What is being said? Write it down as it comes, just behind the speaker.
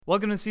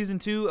Welcome to Season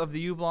 2 of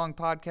the You Belong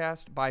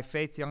podcast by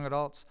Faith Young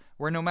Adults,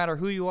 where no matter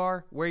who you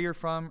are, where you're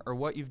from, or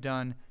what you've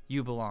done,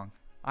 you belong.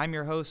 I'm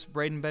your host,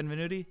 Braden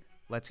Benvenuti.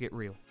 Let's get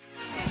real.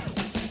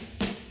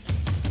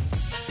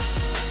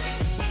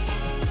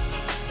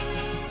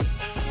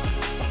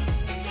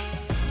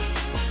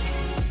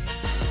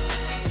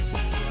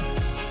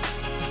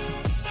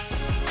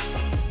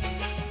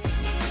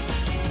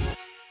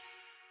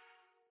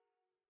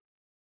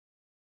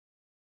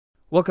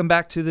 Welcome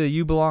back to the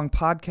You Belong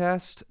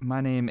podcast.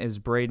 My name is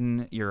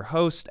Braden, your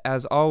host.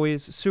 As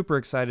always, super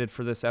excited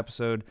for this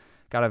episode.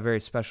 Got a very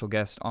special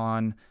guest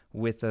on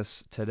with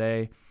us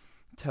today.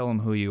 Tell them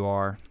who you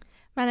are.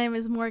 My name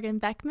is Morgan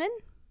Beckman.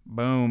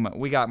 Boom.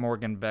 We got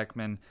Morgan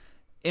Beckman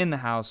in the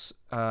house.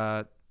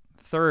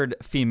 Third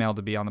female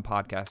to be on the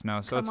podcast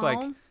now. So it's like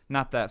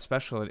not that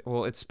special.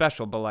 Well, it's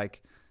special, but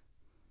like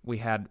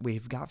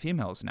we've got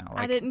females now.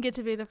 Like, I didn't get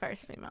to be the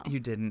first female. You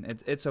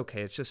didn't. It's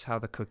okay. It's just how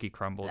the cookie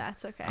crumbled.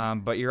 That's okay.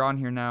 But you're on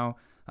here now.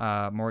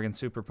 Morgan's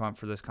super pumped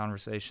for this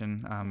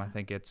conversation. I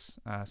think it's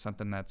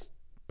something that's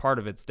part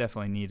of it's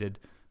definitely needed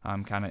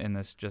kind of in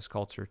this just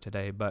culture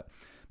today. But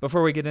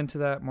before we get into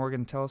that,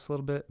 Morgan, tell us a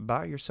little bit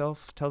about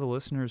yourself. Tell the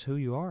listeners who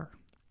you are.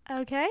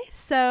 Okay.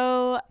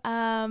 So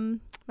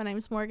my name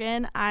is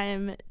Morgan.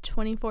 I'm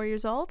 24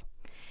 years old.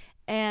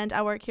 And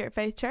I work here at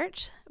Faith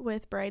Church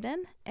with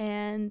Braden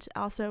and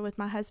also with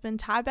my husband,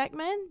 Ty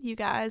Beckman. You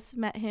guys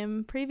met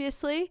him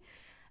previously.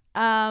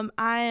 I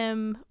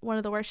am one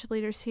of the worship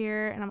leaders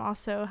here, and I'm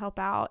also help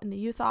out in the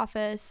youth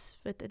office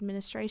with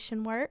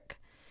administration work.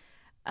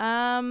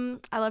 I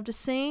love to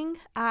sing.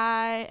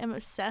 I am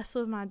obsessed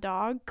with my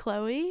dog,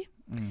 Chloe.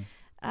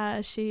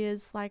 She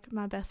is like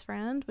my best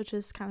friend, which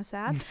is kind of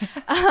sad.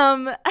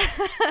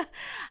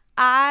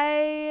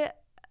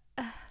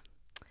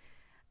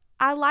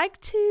 I like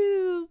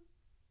to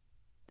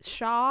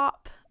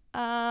shop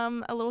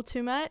a little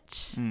too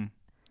much.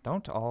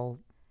 Don't all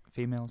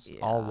females,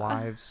 all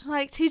wives?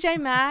 Like TJ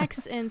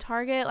Maxx and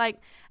Target. Like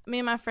me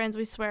and my friends,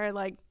 we swear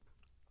like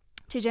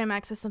TJ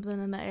Maxx has something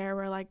in the air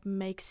where like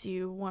makes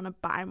you want to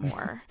buy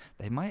more.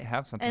 They might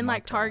have something and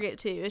like that. Target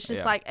too. It's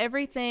just like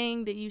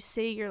everything that you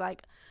see, you're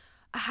like,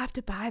 I have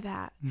to buy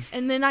that.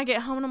 And then I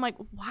get home and I'm like,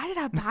 why did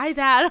I buy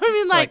that? I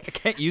mean, like I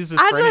can't use this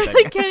for anything. I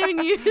literally can't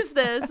even use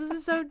this. This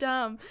is so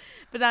dumb.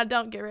 But I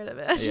don't get rid of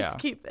it. I just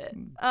keep it.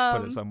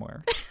 Put it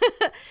somewhere.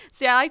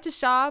 So yeah, I like to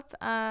shop.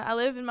 I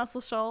live in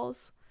Muscle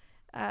Shoals,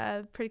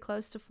 pretty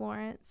close to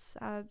Florence.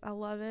 I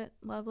love it.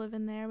 Love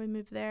living there. We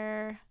moved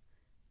there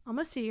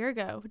almost a year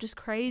ago, which is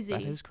crazy.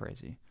 That is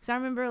crazy. Because I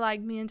remember like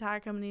me and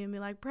Ty coming to you and be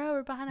like, bro,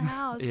 we're buying a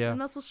house in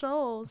Muscle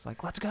Shoals. It's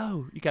like, let's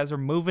go. You guys are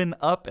moving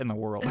up in the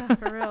world. Yeah,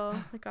 for real.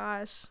 Oh my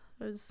gosh.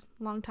 It was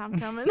a long time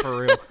coming. For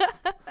real.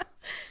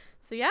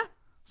 So yeah.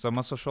 So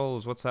Muscle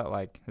Shoals, what's that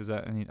like? Is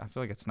that? I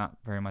feel like it's not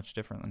very much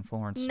different than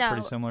Florence. No,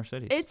 pretty similar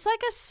cities. It's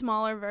like a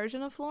smaller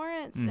version of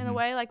Florence in a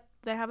way. Like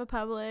they have a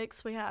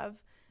Publix. We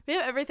have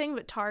everything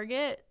but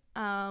Target.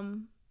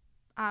 I'm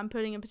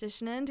putting a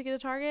petition in to get a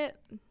Target.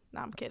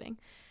 No, I'm kidding.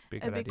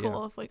 It'd be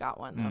cool if we got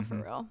one though,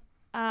 for real.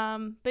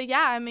 But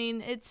yeah, I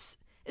mean it's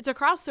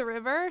across the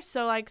river,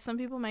 so like some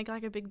people make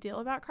like a big deal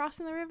about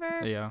crossing the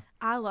river. Yeah.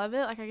 I love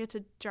it. Like I get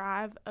to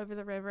drive over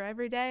the river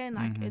every day, and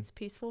like it's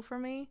peaceful for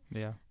me.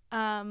 Yeah.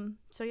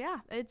 So yeah,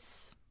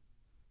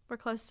 we're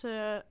close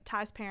to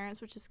Ty's parents,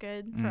 which is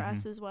good for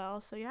us as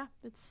well. So yeah,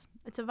 it's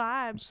a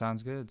vibe.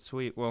 Sounds good.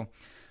 Sweet. Well,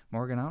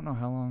 Morgan, I don't know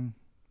how long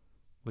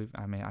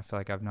I feel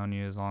like I've known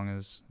you as long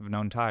as I've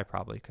known Ty,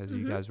 probably, because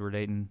you guys were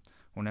dating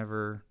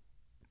whenever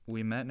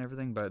we met and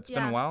everything, but it's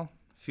been a while,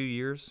 a few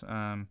years.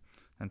 And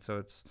so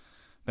it's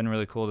been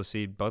really cool to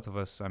see both of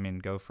us,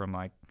 go from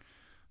like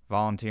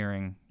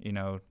volunteering,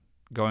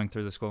 going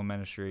through the school of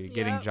ministry,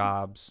 getting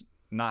jobs,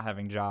 not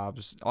having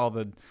jobs,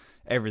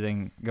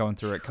 everything going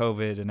through it,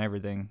 COVID and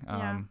everything.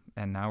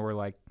 And now we're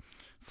like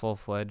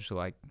full-fledged,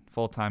 like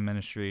full-time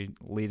ministry,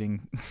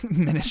 leading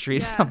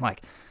ministries. Yeah. I'm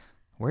like,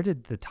 where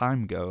did the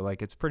time go?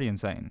 Like, it's pretty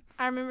insane.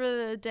 I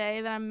remember the day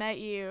that I met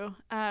you,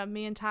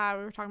 me and Ty,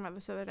 we were talking about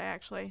this the other day,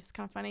 actually. It's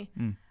kind of funny.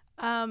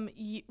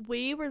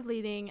 We were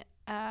leading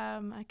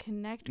a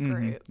Connect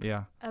group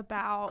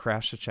about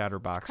Crash the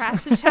Chatterbox. That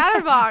was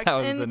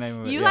and the name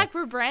of it. You like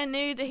were brand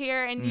new to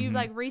here, and you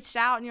like reached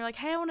out and you're like,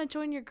 hey, I want to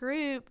join your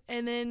group.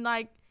 And then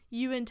like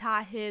you and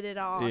Ty hit it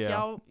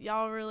off.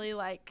 Y'all really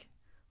like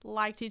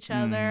liked each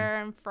other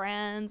and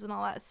friends and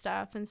all that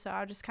stuff. And so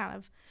I just kind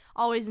of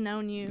always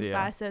known you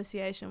by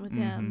association with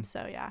him.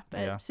 So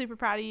super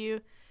proud of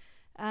you.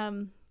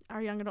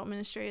 Our young adult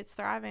ministry, it's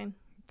thriving.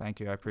 Thank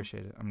you. I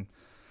appreciate it. I'm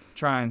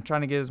trying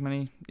to get as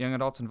many young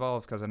adults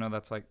involved, because I know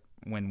that's like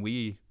when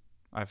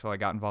I feel like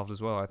got involved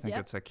as well. I think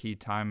it's a key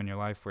time in your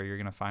life where you're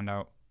going to find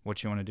out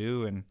what you want to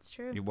do and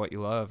what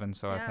you love. And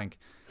so I think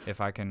if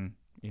I can,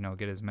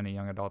 get as many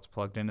young adults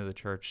plugged into the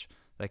church,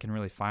 they can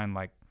really find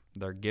like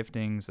their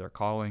giftings, their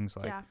callings,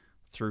 like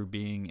through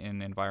being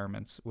in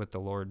environments with the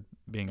Lord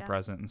being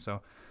present. And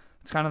so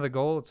it's kind of the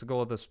goal. It's the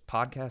goal of this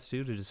podcast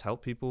too, to just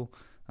help people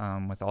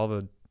with all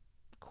the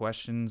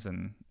questions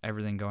and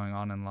everything going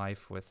on in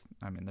life with,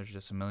 I mean, there's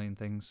just a million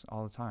things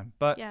all the time.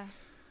 But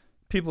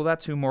people,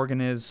 that's who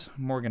Morgan is.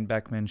 Morgan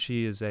Beckman.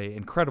 She is a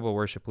incredible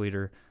worship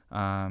leader,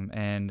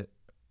 and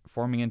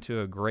forming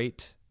into a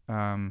great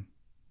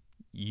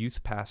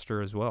youth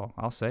pastor as well.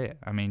 I'll say it.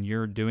 I mean,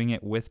 you're doing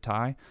it with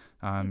Ty.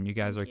 You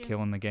guys are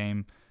killing the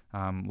game,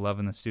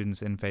 loving the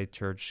students in Faith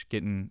Church,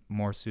 getting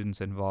more students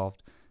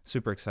involved.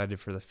 Super excited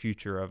for the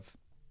future of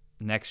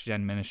next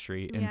gen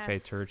ministry in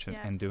Faith Church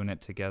and doing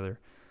it together.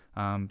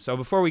 So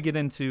before we get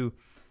into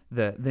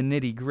the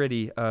nitty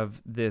gritty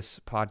of this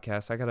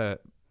podcast, I got a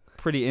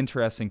pretty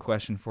interesting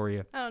question for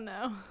you. Oh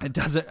no.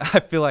 I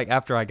feel like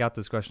after I got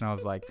this question, I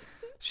was like,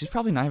 she's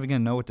probably not even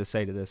going to know what to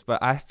say to this,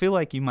 but I feel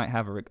like you might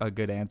have a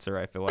good answer,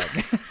 I feel like.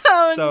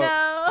 Oh, so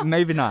no.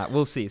 Maybe not.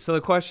 We'll see. So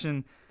the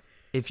question,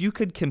 if you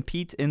could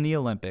compete in the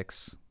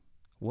Olympics,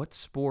 what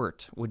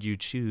sport would you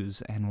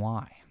choose and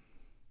why?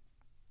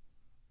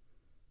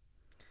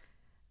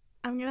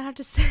 I'm going to have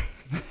to say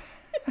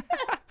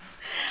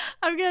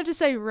I'm going to have to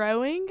say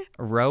rowing.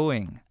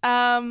 Rowing.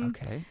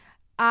 Okay.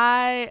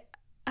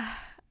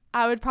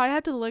 I would probably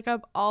have to look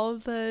up all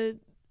of the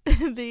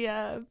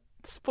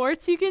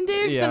sports you can do.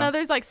 Yeah. I know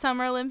there's like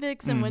Summer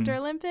Olympics and Winter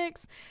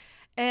Olympics.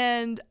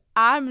 And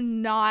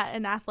I'm not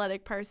an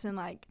athletic person,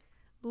 like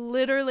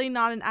literally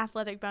not an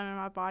athletic bone in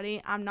my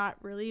body. I'm not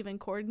really even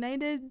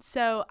coordinated.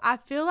 So I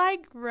feel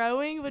like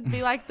rowing would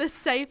be like the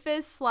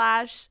safest /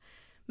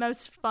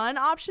 most fun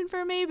option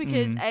for me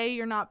because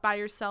you're not by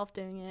yourself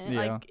doing it. Yeah,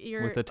 like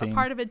you're a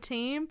part of a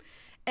team.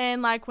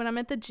 And like when I'm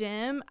at the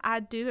gym, I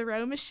do the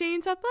row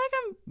machine. So I feel like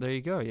I'm there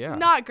you go, yeah.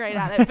 Not great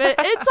at it, but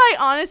it's like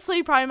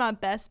honestly probably my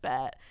best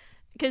bet.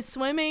 Because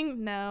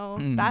swimming, no.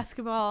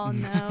 Basketball,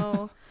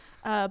 no.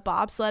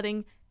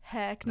 Bobsledding,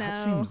 heck no.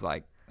 That seems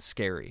like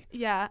scary.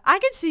 Yeah, I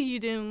could see you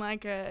doing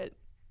like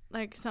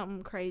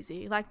something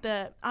crazy, like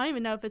I don't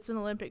even know if it's an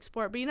Olympic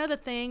sport, but you know the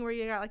thing where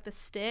you got like the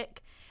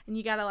stick and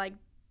you gotta like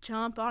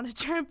jump on a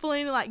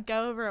trampoline and like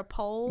go over a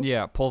pole.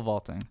 Yeah, pole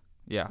vaulting.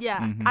 Yeah.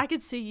 Yeah, I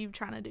could see you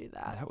trying to do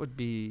that.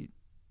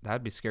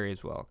 That'd be scary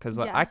as well, because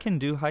I can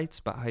do heights,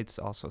 but heights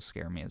also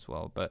scare me as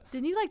well. But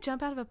didn't you like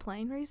jump out of a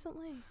plane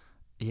recently?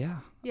 Yeah,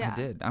 I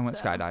did. I went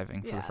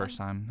skydiving for the first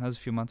time. That was a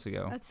few months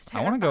ago. That's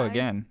terrifying. I want to go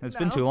again. It's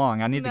been too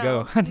long. I need to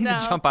go. I need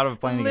to jump out of a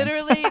plane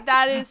Literally, again.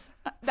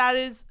 that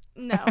is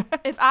no.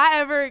 If I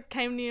ever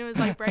came to you and was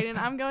like, Braden,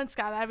 I'm going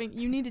skydiving,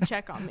 you need to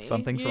check on me.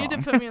 Something's wrong. You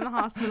need to put me in the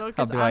hospital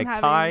because I'll be like,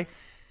 Ty,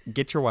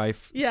 get your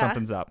wife. Yeah.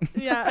 Something's up.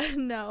 Yeah,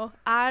 no.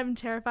 I'm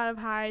terrified of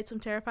heights. I'm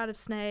terrified of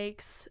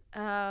snakes.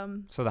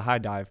 So the high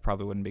dive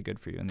probably wouldn't be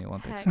good for you in the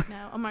Olympics. Heck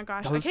no. Oh my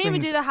gosh. I can't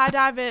even do the high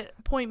dive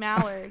at Point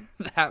Mallard.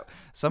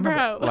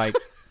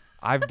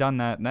 I've done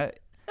that. And that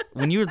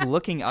when you're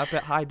looking up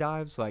at high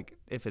dives, like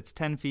if it's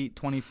 10 feet,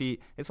 20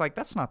 feet, it's like,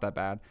 that's not that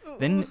bad. Ooh.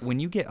 Then when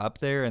you get up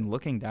there and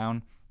looking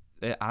down,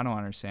 I don't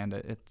understand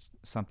it. It's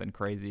something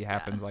crazy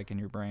happens like in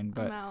your brain.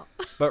 But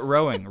but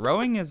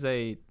rowing is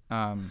I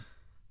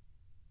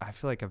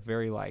feel like a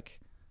very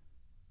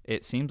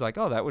it seems like,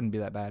 oh, that wouldn't be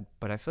that bad.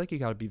 But I feel like you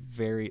got to be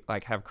very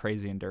have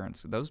crazy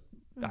endurance. Those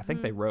I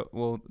think they row.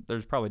 Well,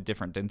 there's probably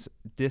different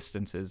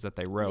distances that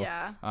they row.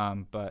 Yeah.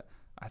 But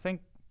I think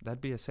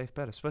that'd be a safe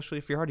bet, especially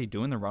if you're already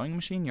doing the rowing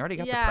machine. You already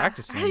got the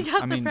practice in.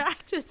 I mean,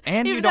 practice.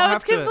 And even you don't though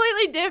have it's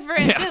completely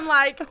different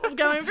than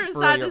going from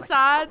side to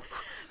side.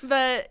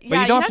 But you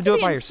don't have to do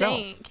it by yourself.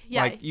 Sync.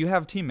 Yeah. Like you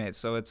have teammates,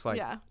 so it's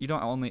like you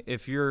don't only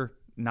if you're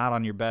not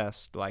on your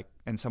best,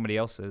 and somebody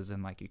else is,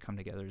 and you come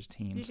together as a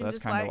team. So that's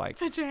kind of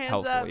put your hands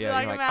helpful. Up,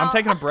 yeah, you're I'm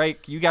taking a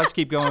break. You guys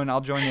keep going.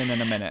 I'll join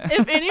in a minute.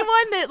 If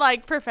anyone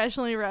that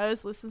professionally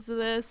rows listens to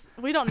this,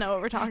 we don't know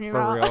what we're talking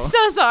about. Real. I'm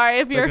so sorry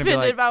if you're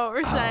offended by what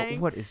we're saying.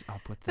 What is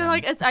up with them?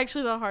 They're it's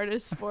actually the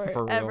hardest sport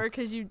ever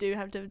because you do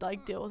have to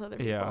deal with other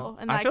people. Yeah.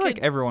 And I feel like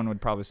everyone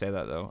would probably say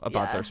that though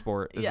about their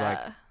sport. Is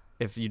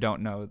if you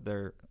don't know,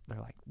 they're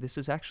like, this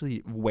is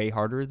actually way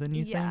harder than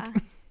you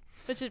think.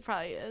 Which it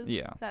probably is.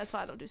 Yeah. That's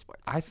why I don't do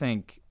sports. I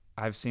think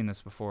I've seen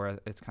this before.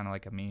 It's kind of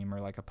like a meme or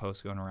a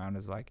post going around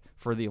is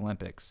for the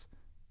Olympics,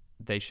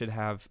 they should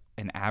have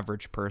an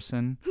average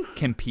person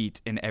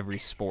compete in every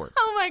sport.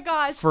 Oh my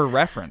gosh. For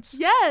reference.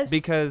 Yes.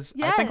 Because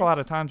I think a lot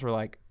of times we're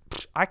like,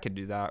 I could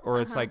do that. Or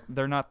it's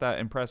they're not that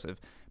impressive.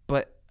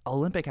 But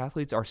Olympic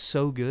athletes are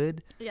so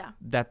good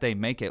that they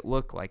make it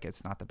look like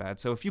it's not that bad.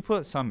 So if you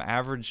put some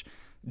average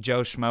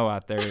Joe Schmo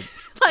out there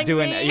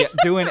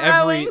doing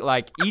every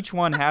each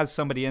one has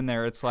somebody in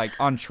there, it's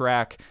on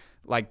track,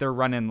 they're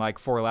running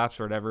 4 laps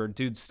or whatever,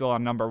 dude's still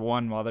on number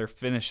 1 while they're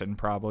finishing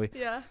probably.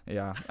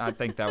 Yeah, I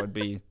think it'd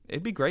be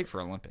great for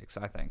Olympics,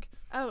 I think.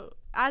 Oh,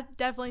 I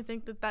definitely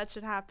think that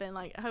should happen.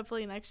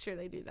 Hopefully next year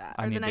they do that,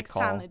 or the next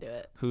time they do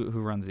it. Who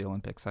runs the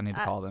Olympics? I need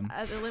to call them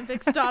at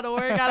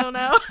olympics.org. I don't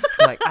know.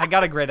 I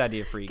got a great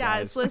idea for you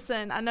guys.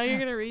 Listen, I know you're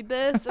gonna read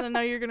this and I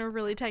know you're gonna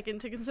really take it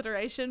into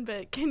consideration,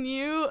 but can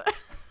you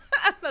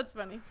that's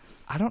funny.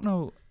 I don't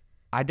know.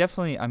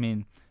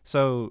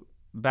 So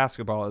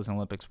basketball is an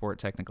Olympic sport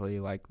technically.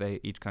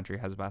 Each country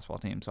has a basketball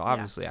team, so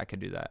obviously I could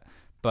do that.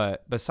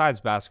 But besides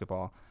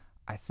basketball,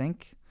 I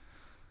think,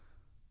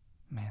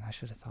 man, I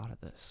should have thought of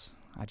this.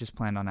 I just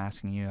planned on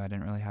asking you. I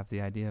didn't really have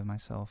the idea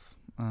myself.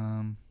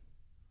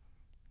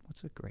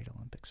 What's a great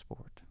Olympic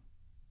sport?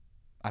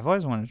 I've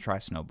always wanted to try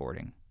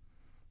snowboarding.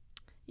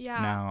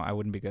 Yeah. Now, I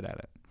wouldn't be good at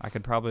it. I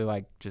could probably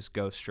like just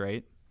go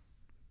straight,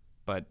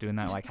 but doing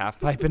that like half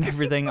pipe and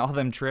everything, all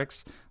them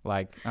tricks,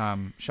 like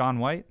Shaun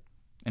White,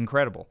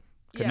 incredible.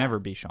 Could never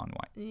be Shaun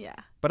White. Yeah.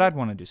 But I'd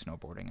want to do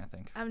snowboarding, I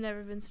think. I've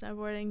never been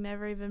snowboarding,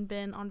 never even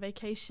been on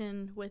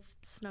vacation with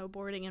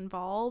snowboarding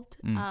involved.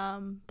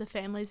 The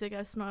families that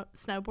go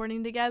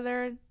snowboarding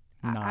together,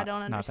 I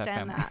don't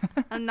understand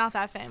that. I'm not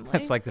that family.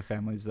 That's like the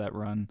families that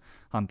run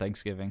on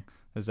Thanksgiving.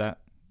 Was that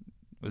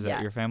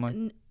your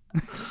family?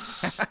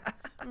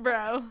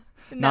 Bro.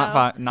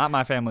 No. Not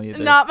my family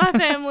either. Not my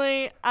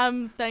family.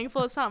 I'm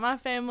thankful it's not my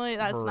family.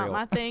 That's not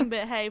my thing.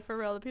 But hey, for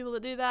real, the people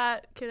that do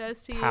that,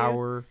 kudos to you.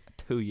 Power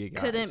to you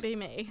guys. Couldn't be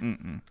me.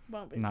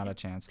 Won't be not me. A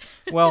chance.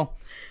 Well,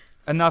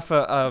 enough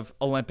of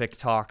Olympic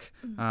talk.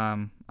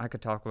 I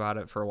could talk about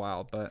it for a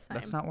while, but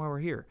that's not why we're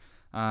here.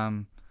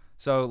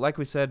 So like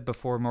we said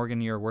before,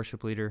 Morgan, you're a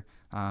worship leader.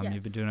 Yes.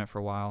 You've been doing it for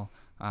a while.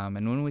 And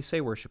when we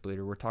say worship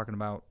leader, we're talking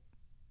about,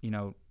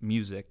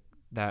 music,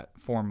 that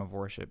form of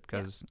worship,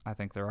 because I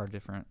think there are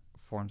different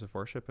forms of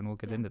worship, and we'll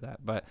get into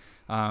that. But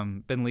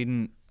been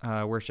leading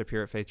worship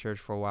here at Faith Church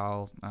for a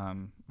while,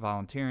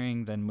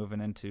 volunteering, then moving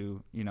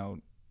into,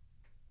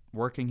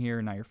 working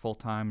here. Now you're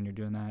full-time, and you're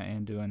doing that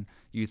and doing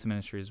youth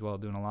ministry as well,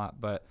 doing a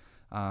lot. But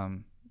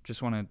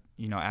just want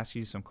to, ask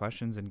you some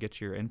questions and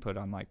get your input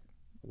on, like,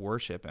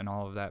 worship and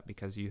all of that,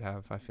 because you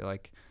have, I feel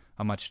like,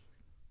 a much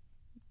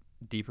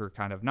deeper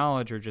kind of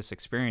knowledge or just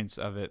experience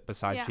of it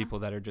besides people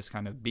that are just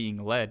kind of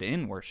being led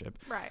in worship.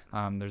 Right.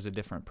 There's a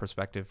different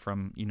perspective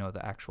from,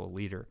 the actual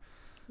leader.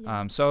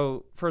 Yeah.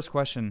 So first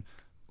question,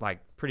 like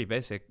pretty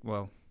basic,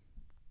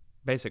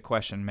 basic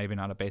question, maybe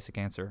not a basic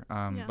answer.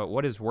 But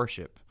what is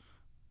worship?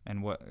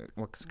 And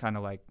what's kind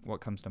of like, what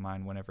comes to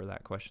mind whenever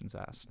that question's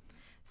asked?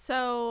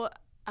 So,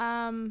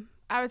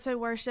 I would say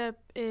worship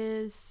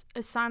is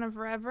a sign of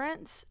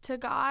reverence to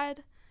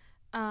God.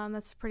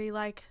 That's a pretty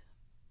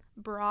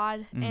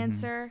broad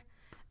answer.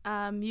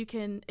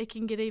 It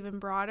can get even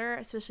broader,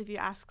 especially if you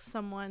ask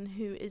someone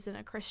who isn't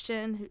a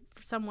Christian,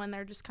 someone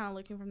they're just kind of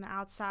looking from the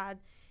outside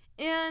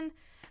in,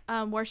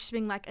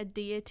 worshiping like a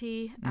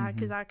deity.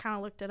 Because I kind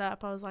of looked it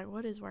up. I was like,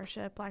 what is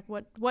worship? Like,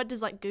 what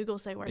does Google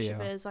say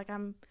worship is? Like,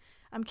 I'm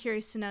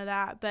curious to know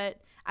that.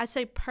 But I'd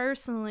say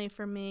personally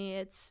for me,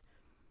 it's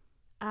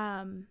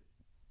a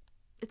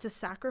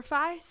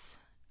sacrifice.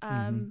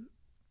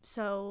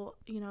 So,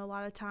 a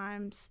lot of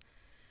times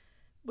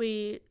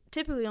we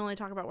typically only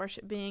talk about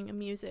worship being a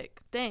music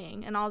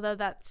thing. And although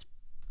that's,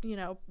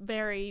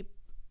 very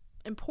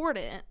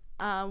important,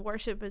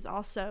 worship is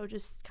also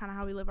just kind of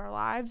how we live our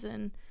lives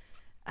and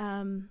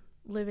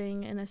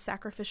living in a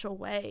sacrificial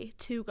way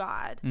to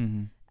God.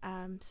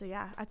 So,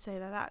 yeah, I'd say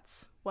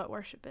that's what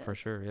worship is. For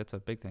sure. It's a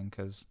big thing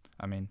because,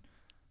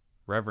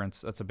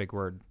 reverence, that's a big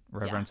word.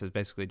 Reverence is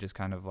basically just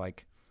kind of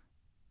like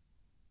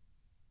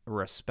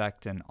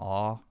respect and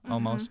awe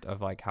almost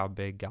of like how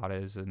big God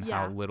is and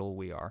how little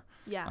we are.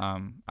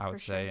 I would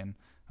say. Sure.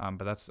 And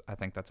but I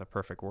think that's a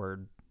perfect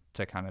word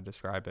to kind of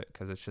describe it,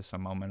 because it's just a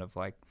moment of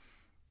like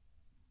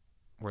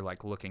we're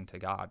like looking to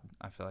God,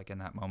 I feel like, in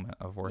that moment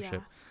of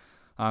worship.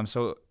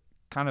 So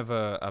kind of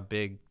a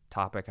big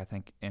topic, I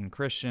think, in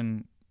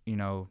Christian,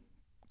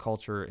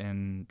 culture,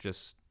 in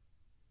just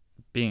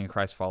being a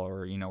Christ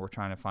follower. We're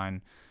trying to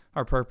find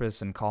our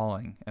purpose and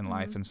calling in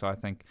life. And so I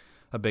think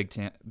a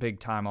big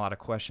time, a lot of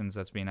questions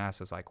that's being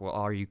asked is like, well,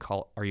 are you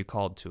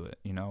called to it?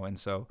 And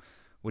so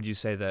would you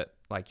say that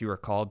like you are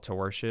called to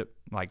worship,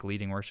 like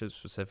leading worship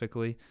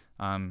specifically?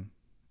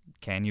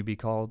 Can you be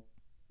called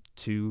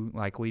to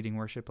like leading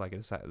worship? Like,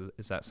 is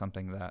that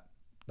something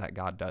that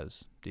God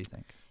does, do you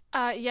think?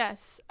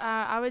 Yes.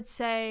 I would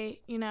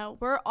say,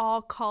 we're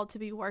all called to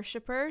be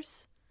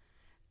worshipers.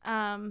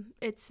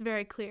 It's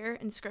very clear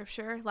in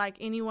scripture, like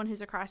anyone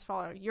who's a Christ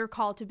follower, you're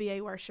called to be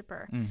a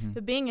worshiper.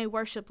 But being a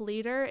worship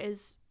leader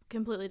is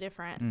completely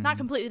different. Not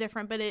completely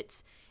different, but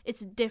it's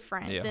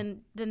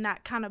different than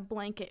that kind of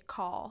blanket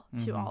call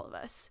to all of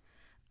us.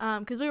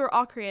 Because we were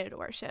all created to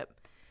worship.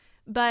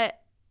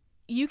 But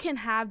you can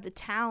have the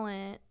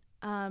talent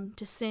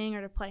to sing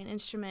or to play an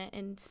instrument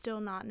and still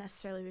not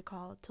necessarily be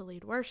called to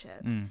lead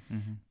worship.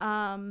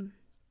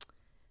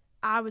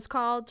 I was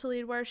called to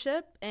lead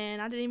worship,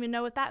 and I didn't even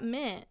know what that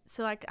meant.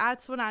 So,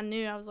 that's when I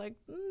knew. I was like,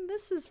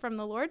 this is from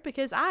the Lord,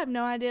 because I have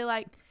no idea.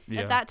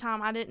 At that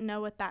time, I didn't know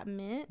what that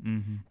meant.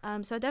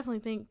 So I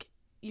definitely think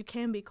you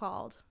can be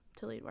called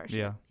to lead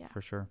worship. Yeah,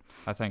 for sure.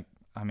 I think,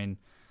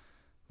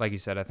 like you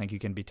said, I think you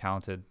can be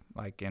talented,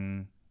 like,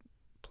 in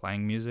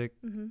playing music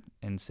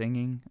and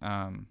singing.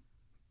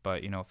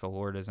 But, if the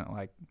Lord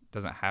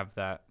doesn't have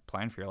that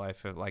plan for your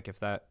life, if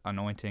that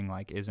anointing,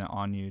 isn't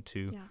on you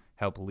to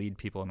help lead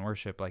people in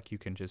worship, you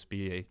can just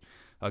be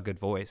a good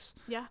voice,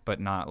 but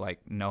not,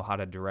 know how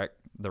to direct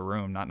the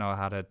room, not know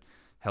how to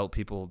help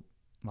people,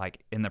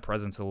 in the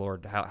presence of the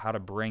Lord, how to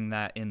bring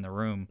that in the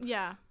room.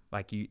 Yeah.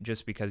 You,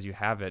 just because you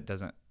have it,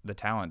 the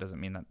talent doesn't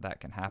mean that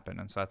can happen.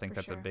 And so I think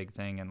that's a big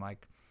thing. And,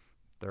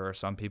 there are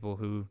some people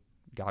who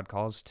God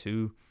calls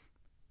to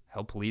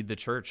help lead the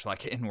church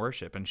like in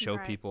worship and show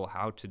Right. people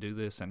how to do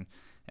this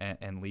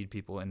and lead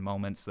people in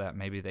moments that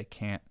maybe they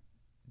can't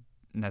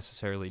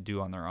necessarily do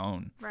on their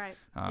own. Right.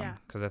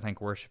 Because I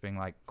think worshiping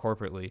like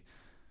corporately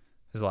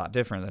is a lot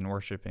different than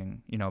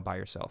worshiping, by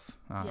yourself.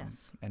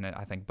 Yes. And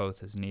I think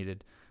both is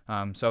needed.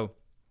 So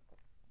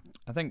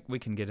I think we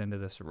can get into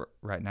this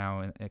right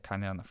now and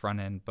kind of on the front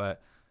end,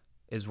 but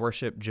is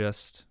worship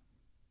just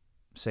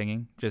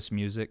singing, just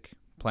music,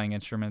 playing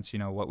instruments?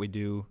 What we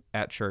do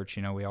at church,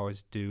 we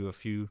always do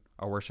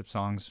our worship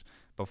songs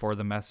before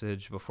the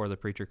message, before the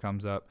preacher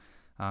comes up.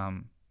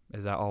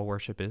 Is that all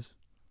worship is?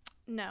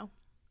 No.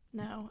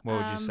 What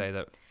would you say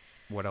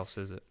what else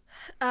is it?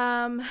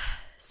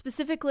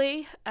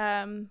 Specifically,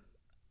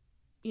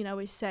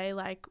 we say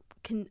like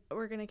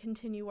we're going to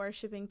continue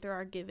worshiping through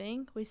our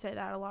giving. We say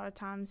that a lot of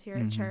times here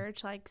at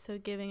church. Like, so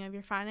giving of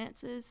your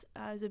finances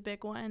is a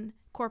big one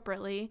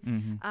corporately.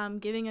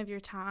 Giving of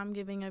your time,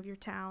 giving of your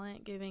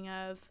talent, giving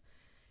of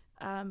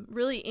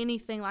really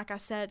anything, like I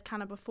said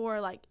kind of before,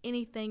 like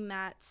anything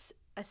that's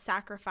a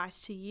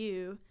sacrifice to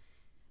you,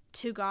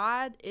 to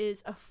God,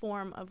 is a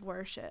form of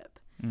worship.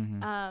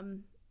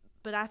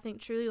 But I think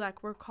truly,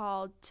 like, we're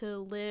called to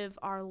live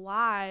our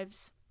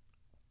lives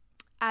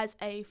as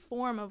a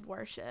form of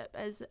worship,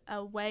 as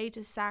a way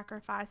to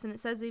sacrifice. And it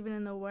says even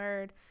in the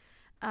word,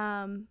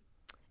 in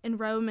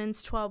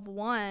Romans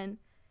 12:1,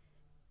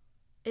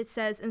 it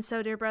says, "And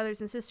so, dear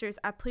brothers and sisters,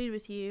 I plead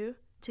with you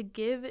to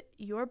give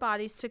your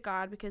bodies to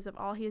God because of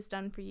all he has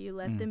done for you.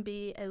 Let them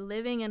be a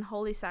living and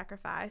holy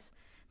sacrifice,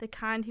 the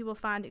kind he will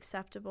find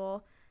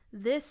acceptable.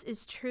 This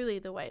is truly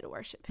the way to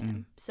worship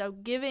him." So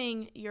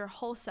giving your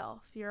whole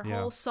self, your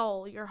whole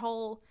soul, your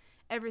whole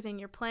everything,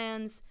 your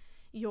plans,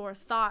 your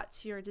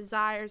thoughts, your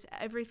desires,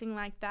 everything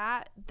like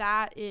that,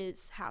 that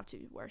is how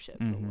to worship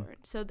the Lord.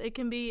 So it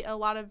can be a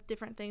lot of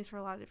different things for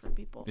a lot of different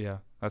people. Yeah,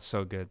 that's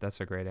so good. That's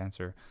a great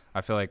answer.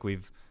 I feel like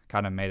we've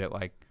kind of made it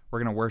like we're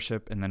going to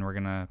worship and then we're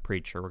going to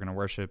preach, or we're going to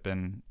worship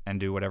and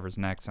do whatever's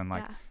next. And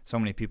like so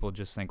many people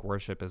just think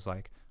worship is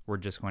like we're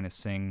just going to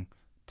sing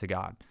to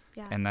God.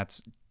 Yeah. And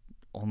that's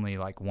only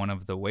like one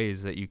of the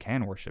ways that you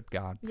can worship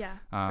God. Yeah,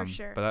 for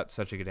sure. But that's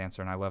such a good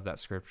answer, and I love that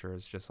scripture.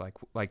 It's just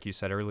like you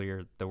said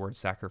earlier, the word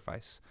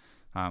sacrifice,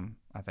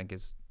 I think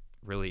is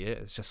really it.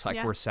 It's just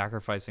like we're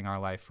sacrificing our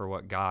life for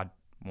what God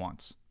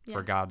wants,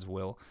 for God's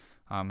will,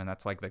 and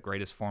that's like the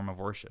greatest form of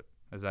worship.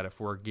 Is that if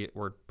we're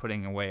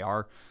putting away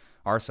our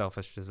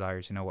selfish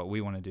desires, what we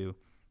want to do,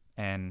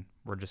 and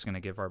we're just going to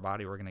give our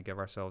body, we're going to give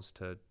ourselves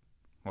to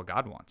what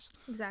God wants.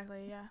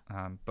 Exactly.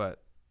 Yeah.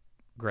 But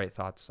great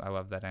thoughts. I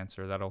love that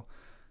answer. That'll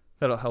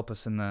help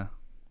us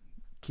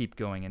keep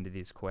going into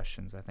these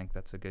questions. I think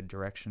that's a good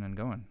direction and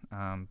going.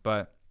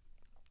 But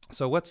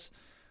so what's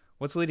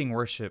leading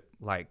worship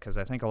like? Because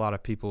I think a lot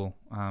of people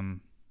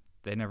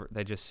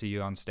they just see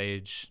you on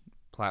stage,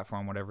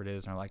 platform, whatever it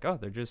is, and they're like, oh,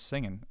 they're just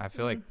singing. I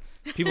feel like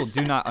people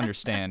do not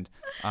understand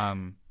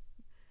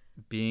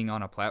being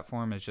on a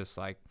platform is just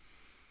like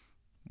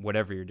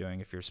whatever you're doing.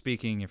 If you're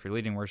speaking, if you're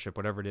leading worship,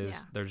 whatever it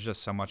is, there's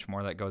just so much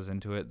more that goes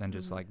into it than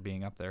just like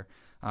being up there.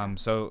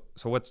 So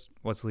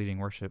what's leading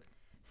worship?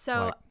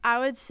 So like? I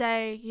would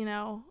say,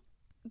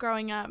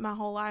 growing up my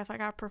whole life,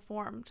 like I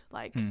performed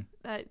like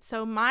that.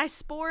 So my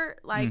sport,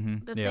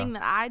 like the thing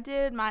that I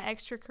did, my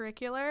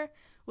extracurricular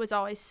was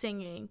always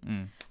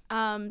singing.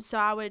 So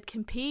I would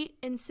compete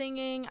in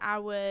singing. I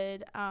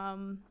would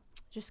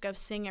just go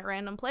sing at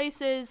random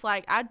places.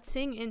 Like I'd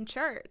sing in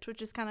church,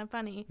 which is kind of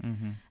funny.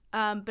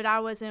 But I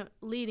wasn't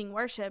leading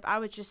worship. I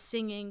was just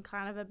singing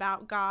kind of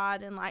about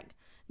God, and like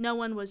no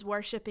one was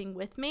worshiping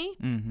with me.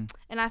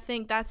 And I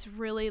think that's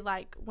really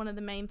like one of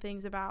the main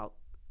things about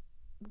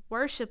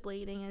worship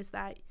leading is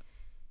that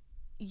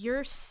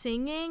you're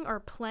singing or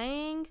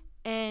playing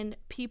and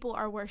people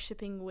are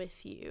worshiping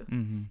with you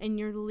and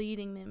you're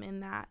leading them in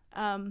that.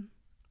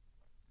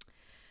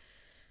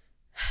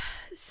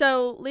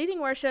 So leading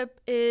worship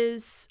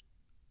is...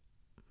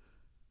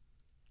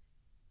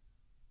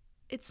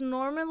 It's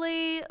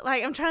normally,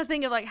 like, I'm trying to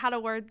think of, like, how to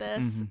word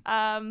this.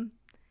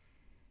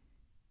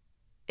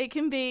 It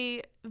can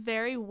be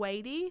very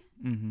weighty,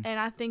 and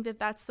I think that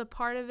that's the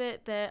part of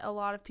it that a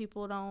lot of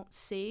people don't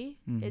see.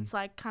 It's,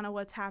 like, kind of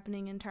what's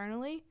happening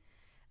internally.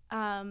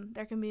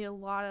 There can be a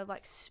lot of,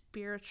 like,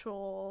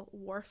 spiritual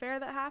warfare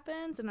that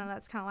happens. I know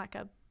that's kind of like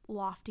a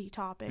lofty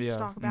topic to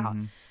talk about.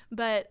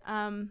 But,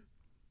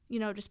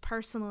 just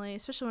personally,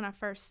 especially when I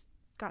first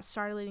got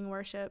started leading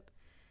worship,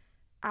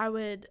 I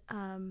would...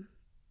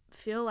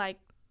 feel like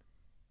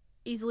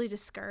easily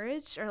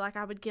discouraged, or like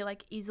I would get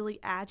like easily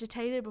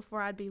agitated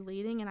before I'd be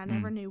leading, and I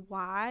never knew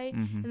why.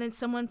 And then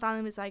someone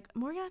finally was like,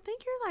 "Morgan, I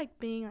think you're like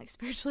being like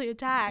spiritually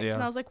attacked."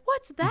 And I was like,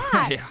 "What's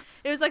that?"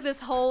 It was like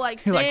this whole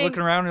like you're thing. Like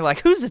looking around, you're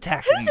like, "Who's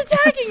attacking me? Who's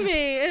attacking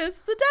me?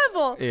 It's the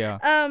devil."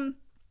 Yeah.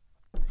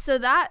 So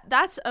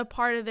that's a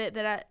part of it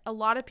that a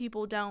lot of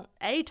people don't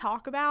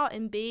talk about,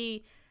 and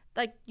B,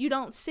 like you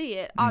don't see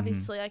it.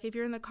 Obviously, like if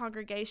you're in the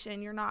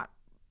congregation, you're not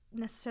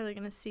necessarily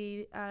going to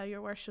see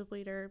your worship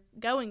leader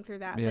going through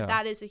that, but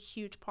that is a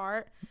huge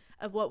part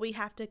of what we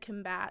have to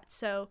combat.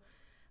 So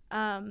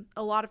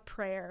a lot of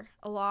prayer.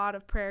 A lot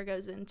of prayer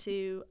goes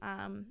into,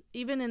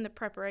 even in the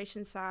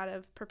preparation side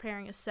of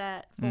preparing a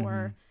set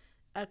for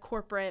a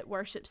corporate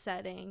worship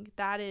setting.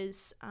 That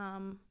is,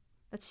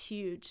 that's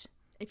huge.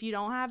 If you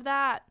don't have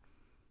that,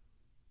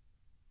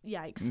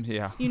 yikes.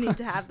 Yeah. You need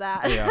to have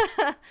that.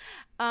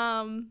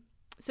 Yeah.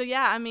 So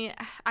yeah, I mean,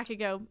 I could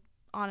go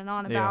on and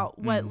on about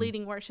what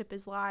leading worship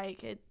is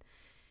like.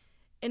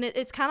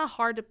 It's kind of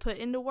hard to put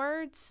into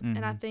words.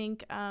 And I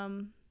think,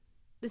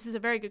 this is a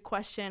very good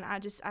question. I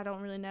don't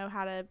really know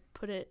how to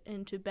put it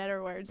into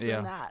better words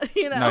than that.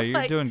 You know, no,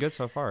 you're doing good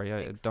so far.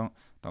 Yeah, don't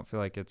feel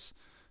like it's.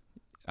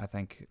 I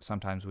think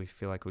sometimes we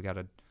feel like we got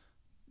to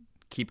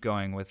keep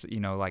going with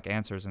like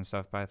answers and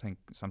stuff, but I think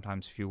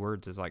sometimes few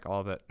words is like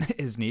all that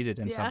is needed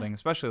in something,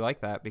 especially like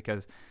that,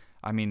 because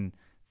I mean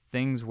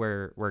things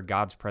where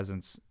God's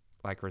presence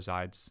like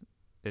resides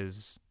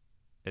it's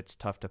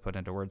tough to put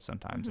into words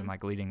sometimes, and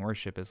like leading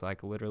worship is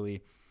like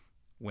literally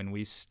when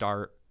we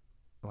start.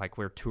 Like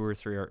where 2 or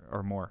 3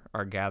 or more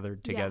are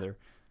gathered together,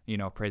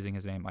 praising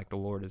his name, like the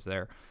Lord is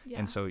there. Yeah.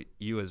 And so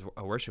you as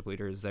a worship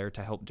leader is there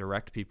to help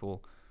direct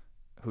people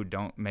who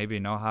don't maybe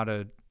know how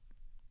to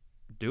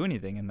do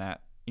anything in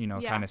that,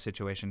 kind of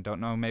situation, don't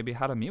know maybe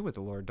how to meet with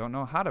the Lord, don't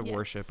know how to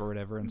worship or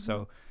whatever. And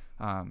so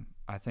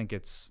I think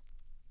it's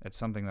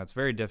something that's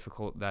very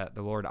difficult, that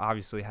the Lord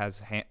obviously has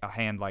a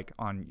hand like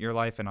on your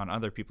life and on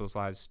other people's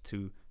lives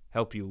to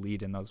help you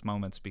lead in those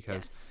moments,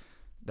 because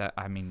that,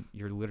 I mean,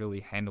 you're literally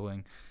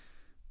handling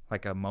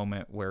like a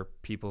moment where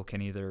people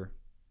can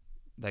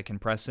they can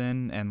press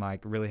in and like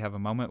really have a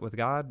moment with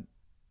God,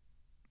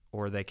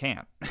 or they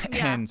can't.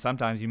 Yeah. And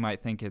sometimes you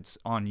might think it's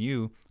on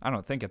you. I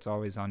don't think it's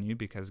always on you,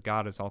 because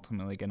God is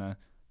ultimately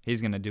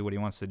he's going to do what he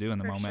wants to do in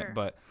the moment. Sure.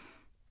 But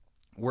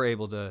we're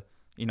able to,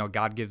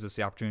 God gives us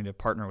the opportunity to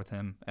partner with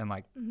him and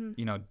like,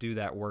 do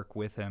that work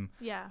with him.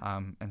 Yeah.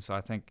 And so I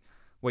think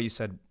what you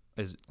said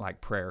is like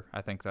prayer.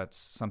 I think that's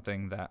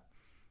something that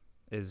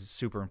is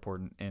super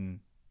important in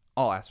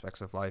all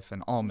aspects of life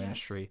and all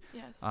ministry.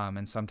 Yes.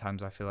 And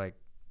sometimes I feel like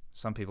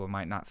some people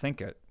might not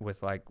think it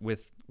with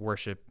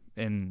worship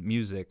in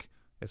music.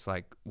 It's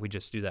like, we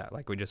just do that.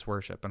 Like we just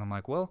worship. And I'm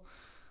like, well,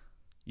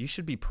 you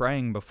should be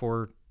praying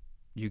before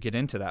you get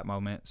into that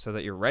moment so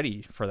that you're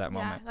ready for that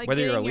moment, like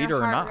whether you're a leader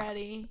or not.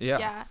 Ready. Yeah.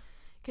 Yeah.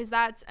 Cause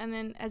and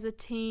then as a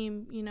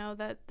team,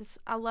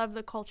 I love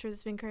the culture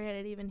that's been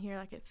created even here,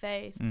 like at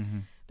Faith,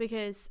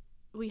 because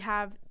we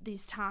have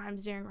these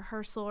times during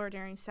rehearsal or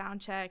during sound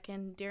check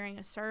and during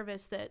a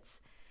service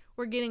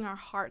we're getting our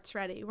hearts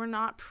ready. We're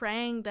not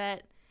praying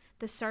that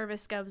the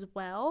service goes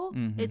well.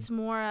 It's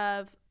more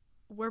of,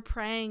 we're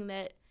praying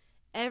that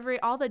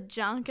all the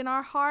junk in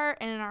our heart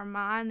and in our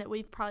mind that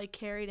we've probably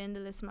carried into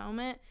this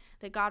moment,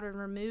 that God would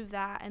remove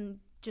that and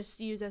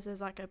just use us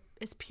as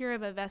as pure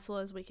of a vessel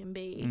as we can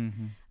be.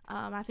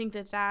 I think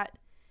that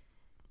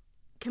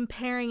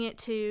comparing it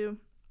to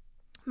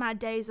my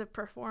days of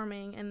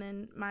performing and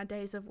then my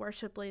days of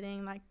worship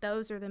leading, like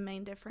those are the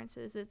main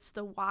differences. It's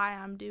the why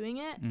I'm doing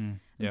it. I'm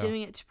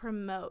doing it to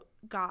promote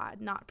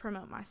God, not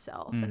promote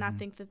myself. And I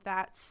think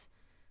that's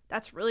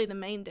really the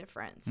main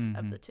difference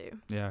of the two.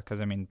 Yeah,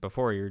 because I mean,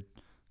 before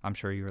I'm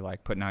sure you were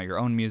like putting out your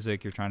own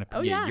music. You're trying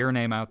to get your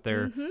name out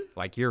there,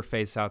 like your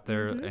face out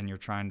there, and you're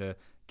trying to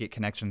get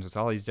connections with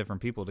all these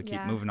different people to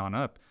keep moving on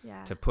up,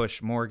 to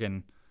push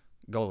Morgan,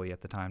 goalie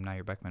at the time, now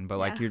you're Beckman, but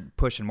like you're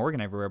pushing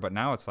Morgan everywhere. But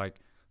now it's like,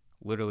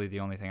 literally the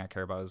only thing I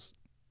care about is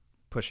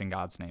pushing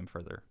God's name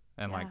further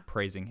and like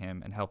praising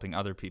him and helping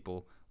other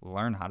people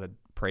learn how to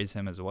praise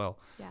him as well.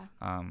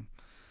 Yeah.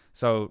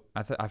 So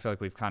I feel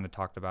like we've kind of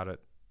talked about it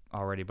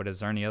already, but is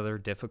there any other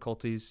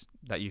difficulties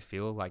that you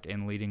feel like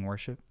in leading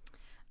worship?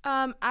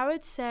 I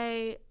would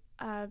say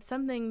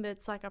something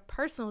that's like a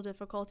personal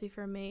difficulty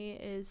for me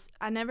is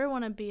I never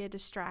want to be a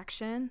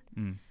distraction,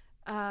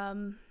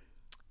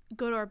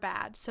 good or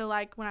bad. So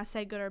like when I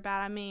say good or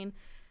bad, I mean,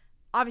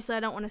 obviously I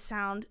don't want to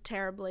sound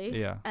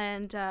terribly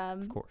and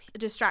of course,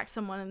 distract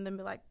someone and then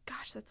be like,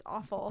 gosh, that's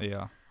awful.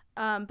 Yeah.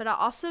 But I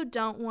also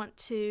don't want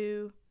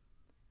to,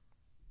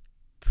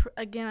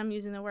 again, I'm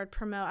using the word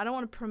promote. I don't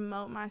want to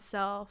promote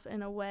myself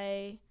in a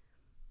way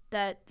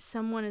that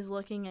someone is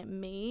looking at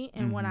me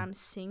and what I'm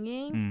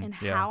singing and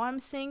how I'm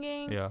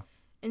singing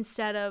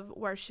instead of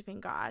worshiping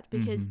God,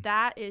 because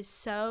that's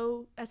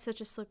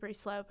such a slippery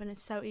slope and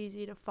it's so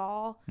easy to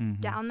fall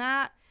down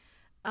that.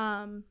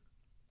 And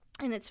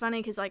it's funny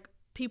because like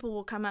people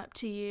will come up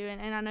to you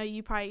and I know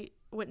you probably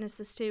witness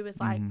this too with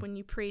like when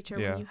you preach or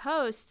when you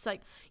host, it's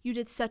like, you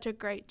did such a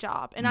great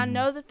job. And I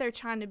know that they're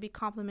trying to be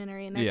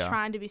complimentary and they're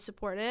trying to be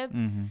supportive.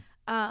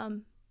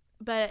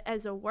 But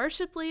as a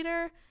worship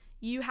leader,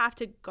 you have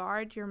to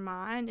guard your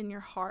mind and your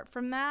heart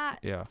from that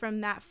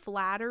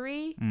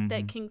flattery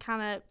that can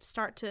kind of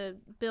start to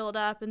build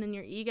up, and then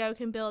your ego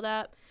can build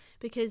up,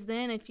 because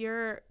then if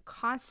you're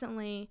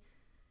constantly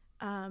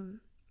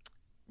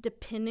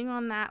depending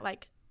on that,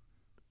 like,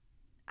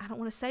 I don't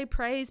want to say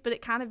praise, but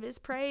it kind of is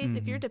praise.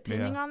 If you're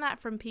depending on that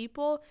from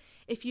people,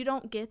 if you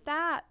don't get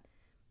that,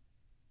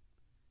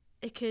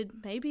 it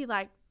could maybe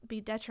like be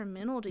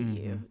detrimental to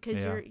you,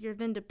 because you're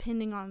then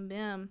depending on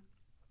them.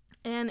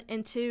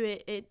 And two,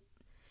 it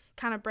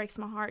kind of breaks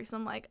my heart because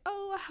I'm like,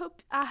 oh,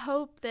 I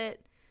hope that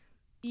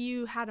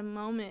you had a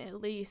moment at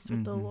least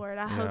with the Lord.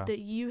 I hope that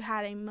you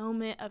had a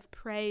moment of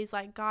praise.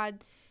 Like,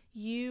 God,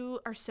 you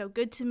are so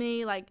good to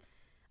me. Like,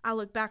 I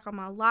look back on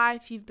my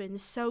life. You've been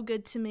so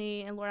good to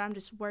me. And Lord, I'm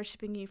just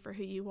worshiping you for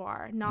who you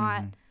are.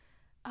 Not,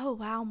 oh,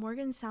 wow,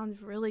 Morgan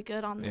sounds really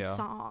good on this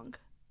song.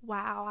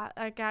 Wow,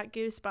 I got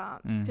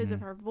goosebumps because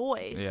of her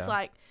voice. Yeah.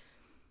 Like,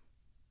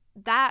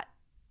 that,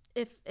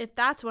 if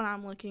that's what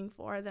I'm looking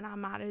for, then I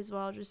might as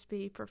well just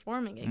be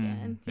performing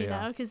again, you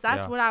know, because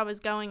that's what I was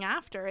going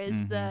after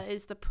is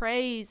the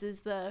praise,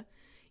 is the,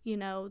 you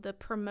know, the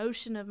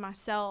promotion of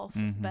myself.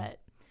 But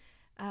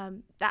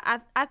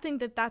that I think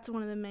that that's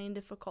one of the main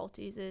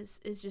difficulties is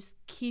just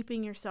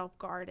keeping yourself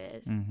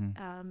guarded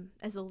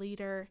as a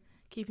leader,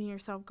 keeping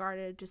yourself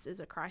guarded just as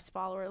a Christ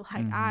follower.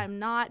 Like, I'm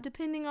not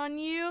depending on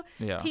you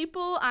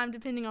people, I'm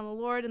depending on the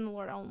Lord and the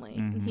Lord only,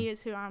 and he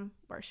is who I'm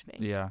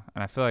worshiping. Yeah,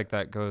 and I feel like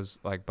that goes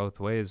like both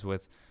ways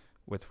with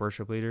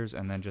worship leaders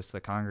and then just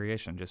the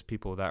congregation, just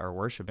people that are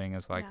worshiping.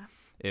 Is like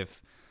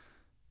if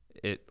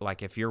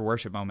your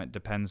worship moment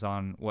depends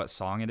on what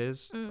song it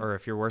is, or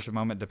if your worship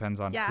moment depends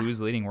on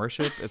who's leading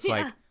worship, it's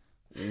like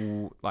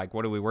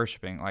what are we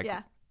worshiping? Like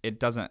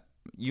it doesn't,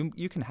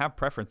 you can have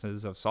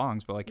preferences of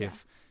songs, but like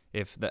if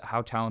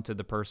how talented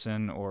the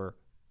person or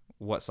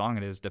what song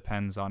it is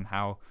depends on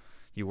how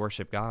you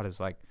worship God, is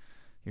like,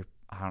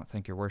 I don't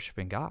think you're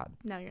worshiping God.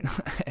 No, you're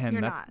not. And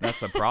you're not.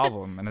 That's a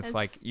problem. And it's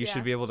like, you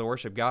should be able to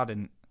worship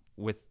God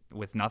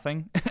with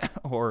nothing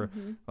or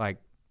like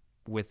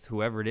with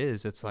whoever it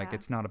is. It's like,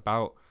 it's not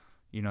about,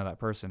 you know, that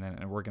person.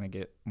 And we're going to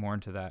get more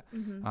into that.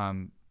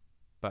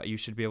 But you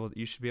should be able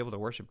to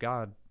worship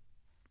God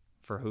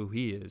for who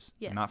he is,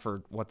 and not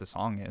for what the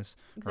song is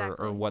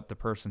or what the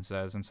person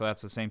says. And so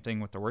that's the same thing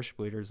with the worship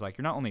leaders. Like,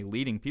 you're not only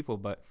leading people,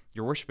 but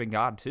you're worshiping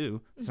God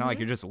too. It's not like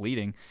you're just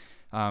leading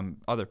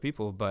other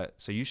people, but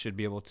so you should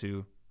be able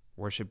to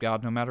worship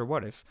God no matter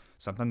what. If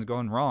something's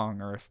going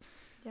wrong, or if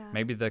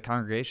maybe the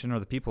congregation or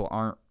the people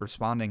aren't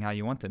responding how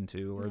you want them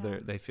to, or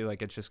they feel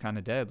like it's just kind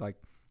of dead, like,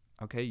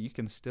 okay, you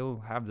can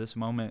still have this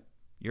moment.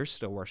 You're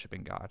still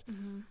worshiping God.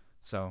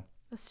 So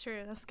that's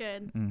true. That's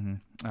good.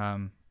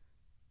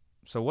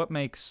 So what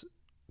makes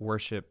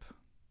worship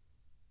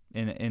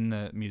in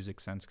the music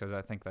sense? Because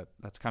I think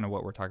that's kind of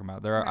what we're talking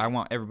about. I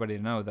want everybody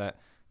to know that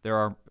there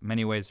are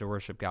many ways to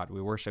worship God.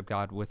 We worship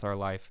God with our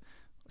life,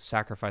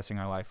 sacrificing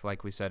our life,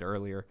 like we said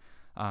earlier.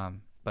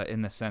 But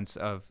in the sense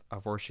of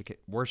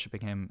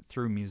worshiping him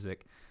through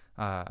music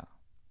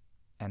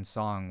and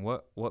song,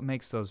 what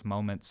makes those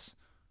moments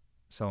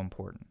so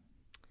important?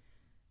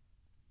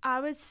 I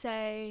would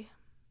say,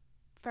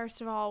 first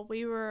of all,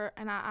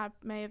 and I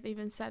may have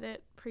even said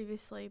it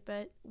previously,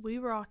 but we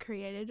were all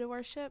created to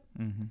worship.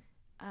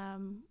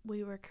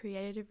 We were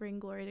created to bring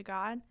glory to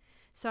God.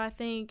 So I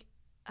think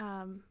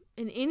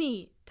in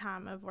any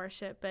time of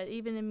worship, but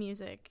even in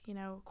music, you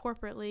know,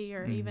 corporately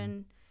or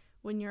even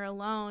when you're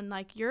alone,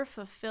 like, you're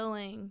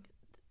fulfilling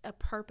a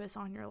purpose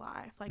on your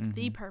life, like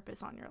the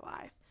purpose on your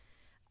life.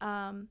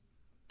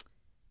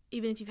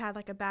 Even if you've had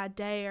like a bad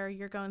day or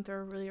you're going through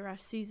a really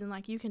rough season,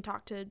 like, you can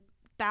talk to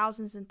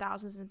thousands and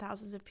thousands and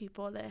thousands of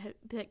people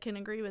that can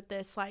agree with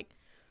this. Like,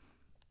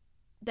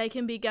 they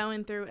can be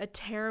going through a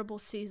terrible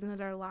season of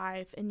their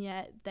life, and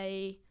yet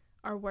they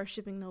are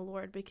worshiping the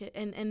Lord, because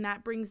and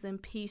that brings them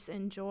peace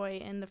and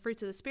joy and the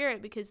fruits of the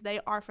Spirit, because they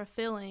are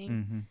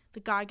fulfilling the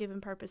God-given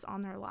purpose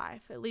on their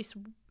life, at least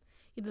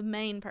the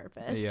main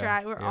purpose,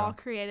 right? We're all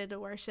created to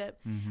worship.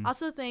 I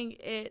also think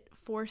it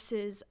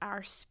forces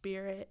our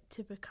spirit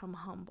to become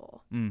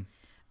humble. You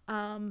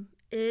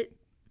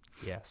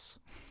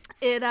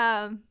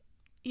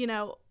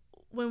know,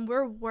 when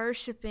we're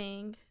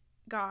worshiping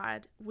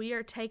God, we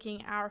are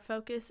taking our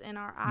focus and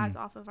our eyes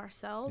off of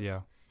ourselves,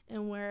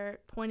 and we're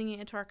pointing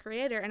it into our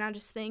Creator. And I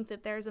just think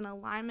that there's an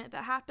alignment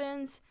that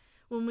happens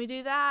when we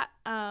do that.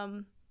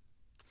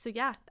 So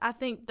yeah, I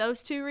think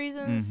those two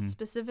reasons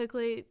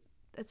specifically,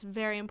 that's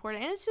very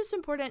important. And it's just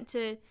important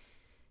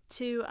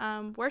to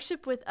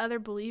worship with other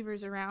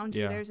believers around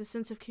you. There's a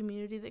sense of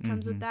community that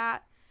comes with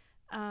that.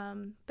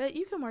 But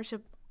you can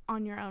worship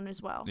on your own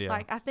as well.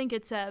 Like, I think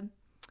it's a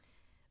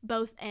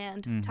both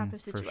and type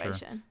of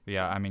situation. Sure.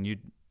 Yeah, so. I mean, you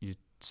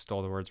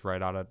stole the words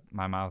right out of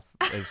my mouth.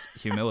 Is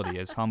humility,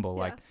 is humble.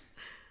 Like,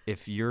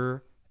 if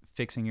you're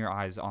fixing your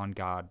eyes on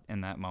God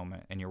in that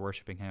moment and you're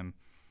worshiping him,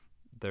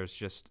 there's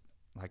just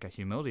like a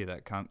humility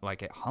that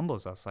like, it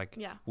humbles us. Like,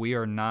 we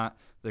are not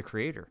the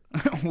creator.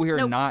 We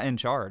are not in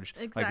charge.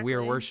 Exactly. Like, we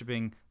are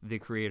worshiping the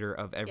creator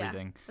of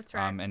everything. That's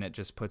right. And it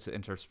just puts it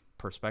into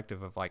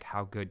perspective of like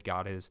how good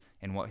God is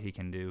and what he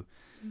can do.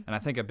 And I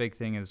think a big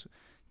thing is,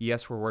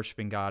 yes, we're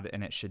worshiping God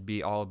and it should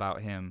be all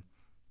about him.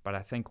 But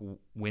I think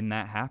when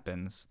that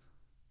happens,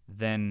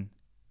 then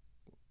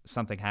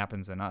something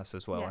happens in us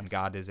as well. And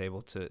God is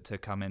able to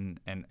come in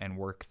and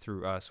work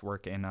through us,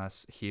 work in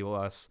us, heal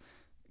us,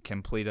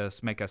 complete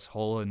us, make us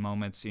whole in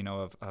moments, you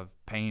know, of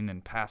pain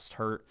and past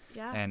hurt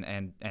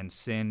and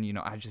sin. You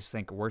know, I just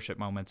think worship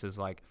moments is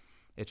like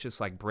it's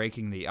just like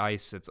breaking the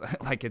ice. It's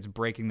like it's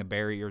breaking the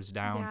barriers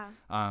down,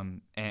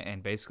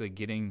 and basically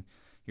getting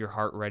your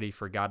heart ready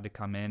for God to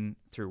come in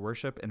through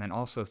worship, and then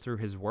also through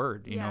his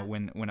word. You know,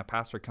 when a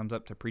pastor comes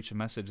up to preach a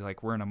message,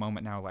 like we're in a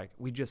moment now, like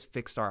we just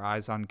fixed our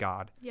eyes on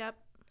God. Yep.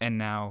 And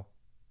now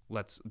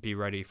let's be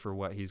ready for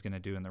what he's going to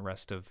do in the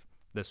rest of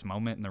this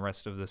moment and the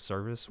rest of this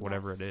service,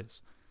 whatever it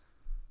is.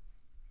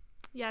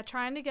 Yeah,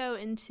 trying to go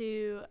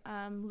into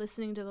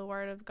listening to the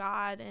word of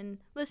God and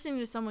listening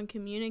to someone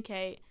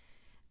communicate,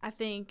 I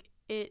think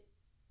it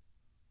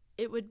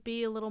would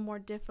be a little more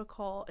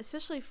difficult,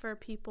 especially for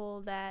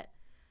people that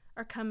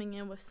are coming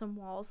in with some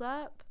walls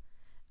up.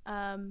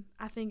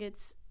 I think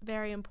it's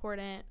very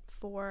important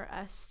for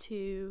us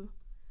to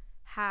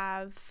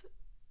have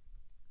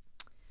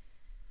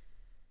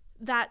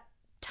that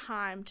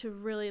time to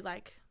really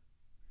like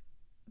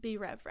be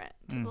reverent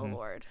to the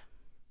Lord.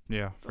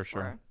 Yeah, for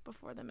sure.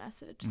 Before the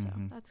message, so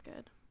that's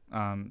good.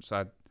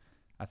 So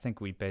I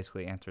think we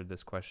basically answered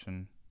this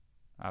question.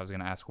 I was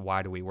going to ask,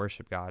 why do we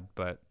worship God?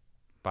 But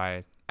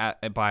by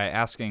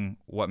asking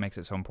what makes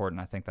it so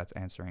important, I think that's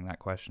answering that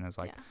question. Is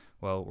like,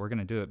 well, we're going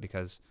to do it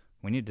because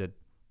we need to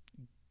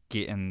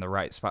get in the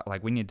right spot.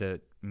 Like, we need to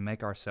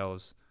make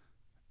ourselves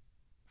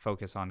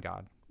focus on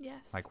God.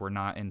 Yes. Like, we're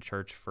not in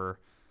church for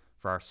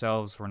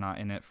ourselves. We're not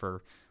in it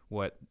for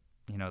what,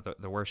 you know,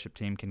 the worship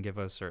team can give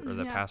us or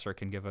the pastor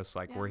can give us.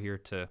 Like, we're here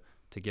to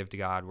give to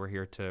God. We're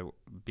here to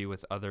be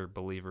with other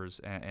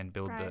believers and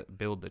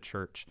build the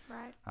church.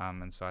 Right.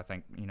 And so I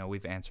think, you know,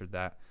 we've answered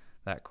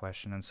that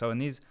question. And so in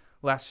these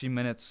last few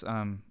minutes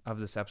of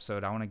this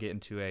episode, I want to get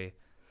into a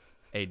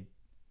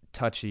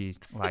touchy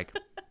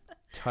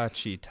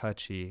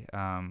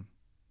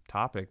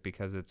topic,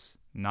 because it's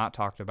not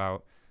talked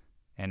about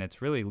and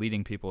it's really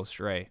leading people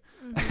astray.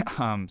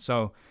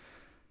 So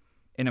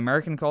in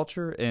American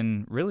culture,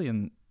 and really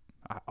in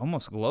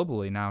almost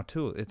globally now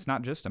too, it's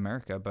not just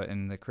America, but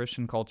in the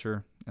Christian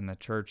culture and the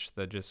church,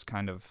 that just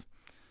kind of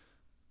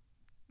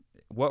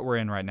what we're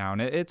in right now,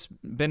 and it's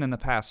been in the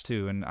past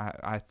too, and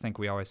I think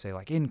we always say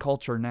like in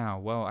culture now.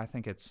 Well, I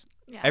think it's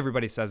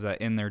everybody says that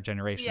in their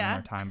generation, in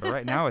their time, but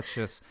right now it's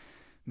just,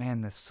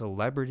 man, this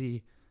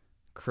celebrity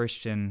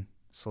Christian,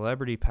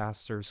 celebrity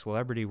pastor,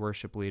 celebrity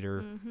worship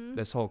leader,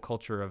 this whole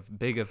culture of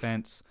big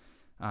events.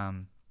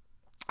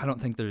 I don't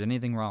think there's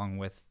anything wrong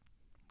with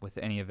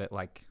any of it,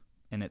 like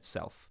in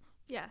itself.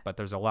 Yeah. But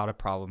there's a lot of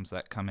problems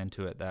that come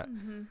into it that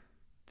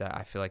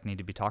I feel like need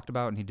to be talked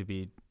about, need to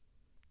be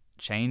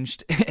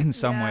changed in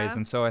some ways.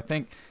 And so I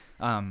think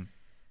I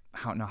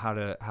don't know how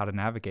to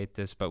navigate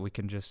this, but we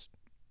can just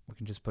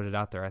put it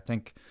out there. I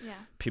think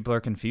people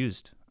are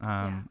confused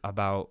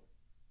about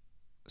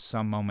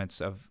some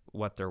moments of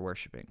what they're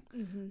worshiping.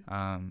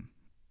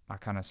 I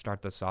kind of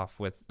start this off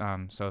with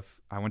so if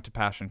I went to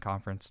Passion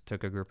Conference,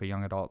 took a group of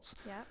young adults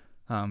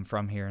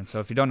from here, and so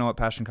if you don't know what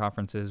Passion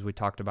Conference is, we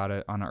talked about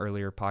it on an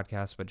earlier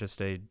podcast, but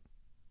just a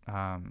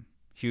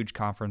huge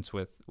conference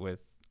with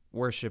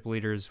worship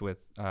leaders, with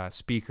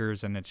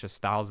speakers, and it's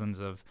just thousands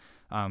of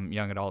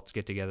young adults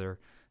get together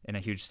in a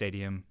huge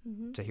stadium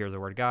to hear the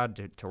word of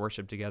God, to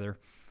worship together.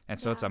 And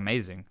so it's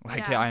amazing.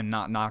 Like, I am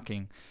not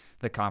knocking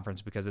the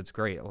conference, because it's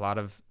great. A lot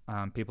of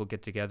people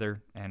get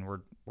together and we're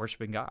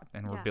worshiping God,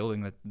 and we're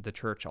building the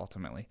church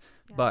ultimately.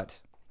 But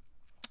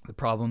the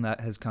problem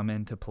that has come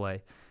into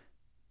play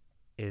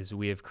is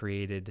we have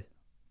created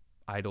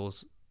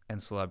idols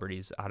and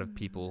celebrities out of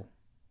people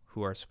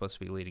who are supposed to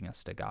be leading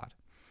us to God.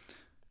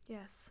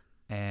 Yes.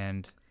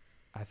 And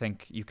I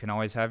think you can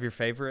always have your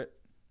favorite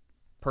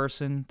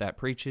person that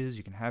preaches.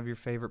 You can have your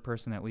favorite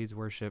person that leads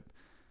worship,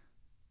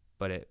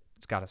 but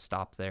it's got to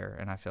stop there.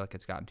 And I feel like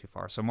it's gotten too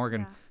far. So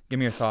Morgan, give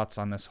me your thoughts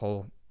on this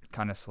whole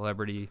kind of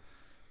celebrity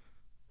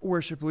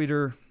worship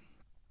leader,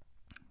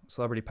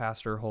 celebrity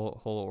pastor,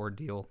 whole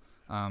ordeal.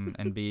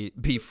 And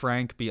be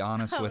frank, be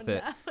honest with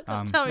it.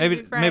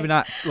 Maybe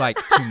not like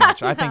too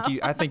much.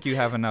 I think you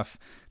have enough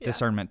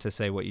discernment to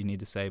say what you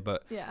need to say,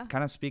 but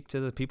kind of speak to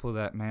the people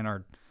that,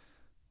 man,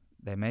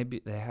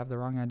 they have the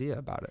wrong idea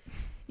about it.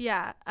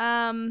 Yeah.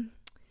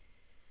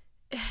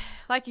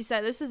 Like you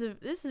said, this is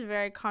a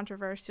very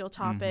controversial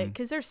topic,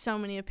 because there's so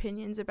many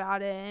opinions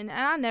about it, and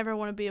I never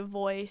want to be a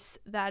voice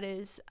that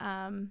is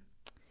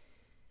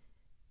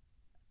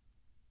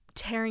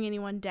tearing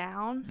anyone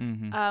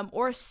down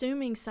or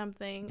assuming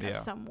something of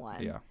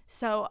someone.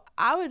 So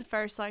I would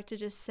first like to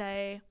just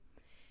say,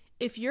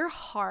 if your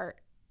heart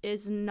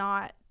is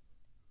not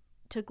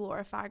to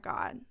glorify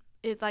God,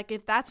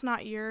 if that's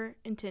not your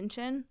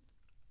intention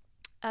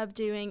of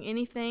doing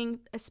anything,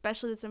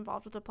 especially that's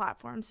involved with the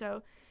platform,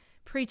 so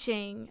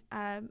preaching,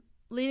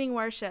 leading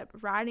worship,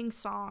 writing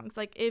songs,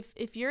 like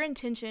if your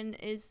intention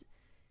is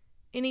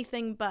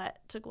anything but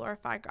to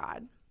glorify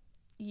God,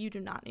 you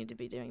do not need to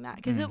be doing that,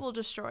 because it will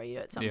destroy you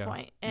at some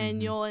point,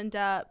 and you'll end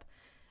up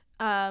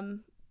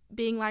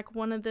being like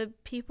one of the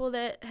people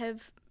that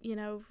have,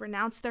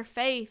 renounced their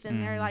faith,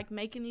 and they're like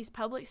making these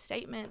public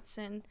statements,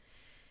 and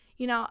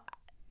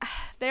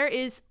there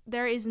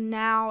is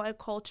now a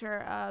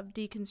culture of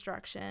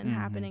deconstruction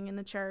happening in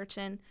the church,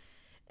 and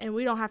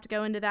we don't have to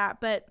go into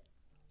that, but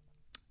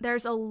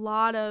there's a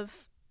lot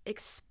of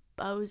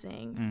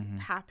exposing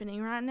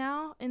happening right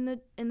now in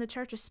the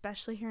church,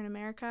 especially here in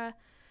America.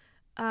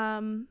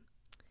 And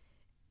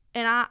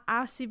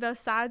I see both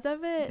sides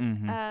of it,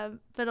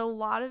 but a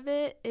lot of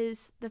it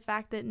is the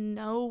fact that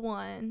no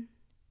one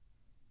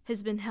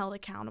has been held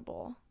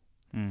accountable.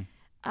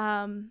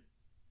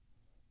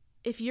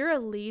 If you're a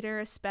leader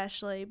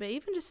especially, but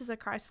even just as a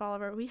Christ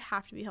follower, we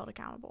have to be held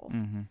accountable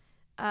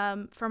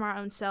from our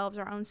own selves,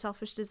 our own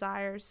selfish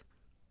desires.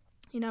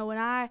 You know, when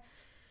I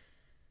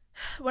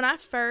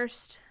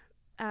first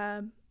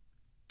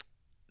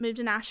moved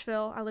to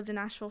Nashville, I lived in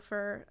Nashville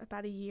for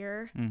about a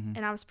year,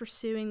 and I was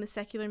pursuing the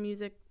secular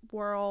music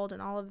world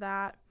and all of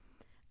that.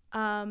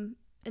 And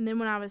then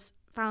when I was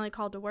finally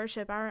called to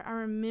worship, I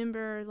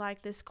remember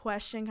like this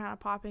question kind of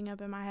popping up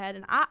in my head,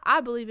 and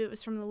I believe it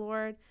was from the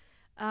Lord.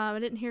 I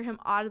didn't hear him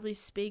audibly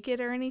speak it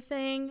or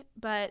anything,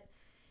 but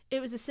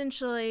it was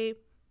essentially,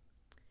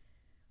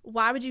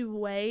 why would you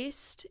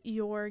waste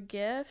your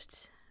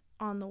gift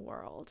on the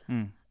world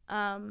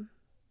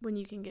when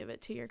you can give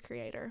it to your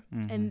Creator?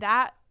 And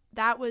that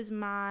was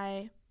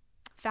my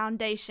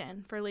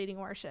foundation for leading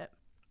worship.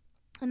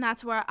 And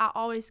that's where I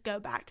always go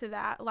back to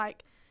that.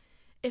 Like,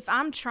 if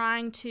I'm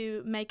trying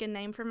to make a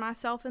name for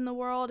myself in the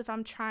world, if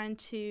I'm trying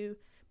to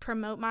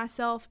promote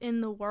myself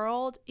in the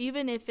world,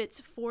 even if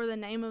it's for the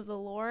name of the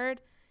Lord,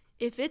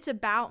 if it's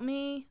about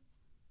me,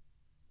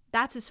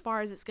 that's as far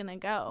as it's going to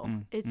go.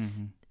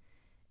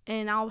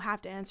 And I'll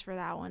have to answer for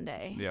that one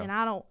day. Yeah. And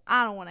I don't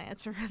want to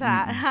answer for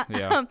that.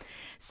 Yeah.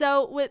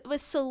 So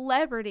with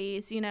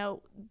celebrities, you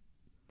know,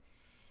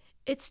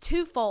 it's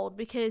twofold,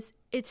 because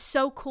it's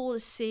so cool to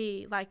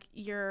see like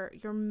your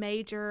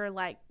major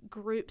like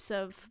groups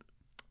of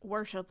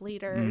worship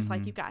leaders.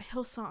 Like, you've got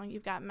Hillsong,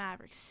 you've got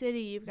Maverick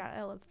City, you've got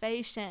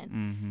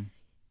Elevation,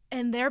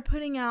 and they're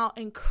putting out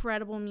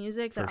incredible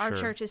music that our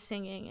church is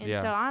singing. And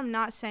so I'm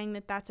not saying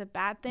that that's a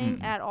bad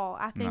thing at all.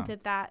 I think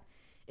that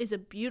is a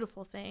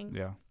beautiful thing.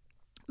 Yeah.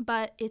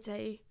 But it's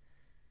a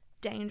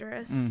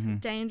dangerous,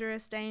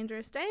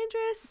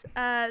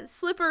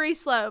 slippery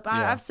slope.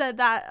 I've said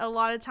that a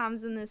lot of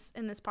times in this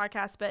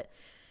podcast, but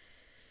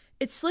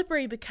it's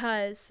slippery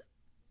because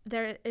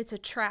it's a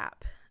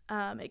trap.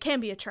 It can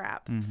be a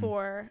trap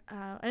for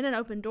and an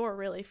open door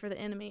really for the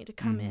enemy to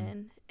come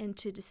in and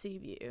to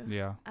deceive you.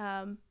 Yeah.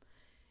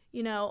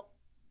 You know,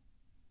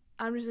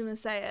 I'm just gonna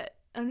say it.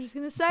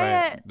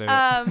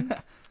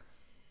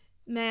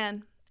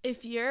 Man,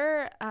 if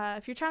you're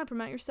trying to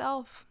promote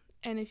yourself,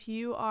 and if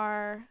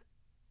you're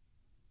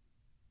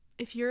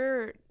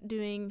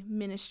doing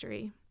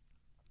ministry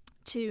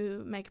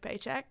to make a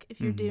paycheck, if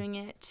you're doing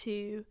it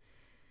to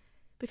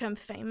become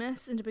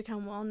famous and to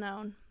become well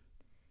known,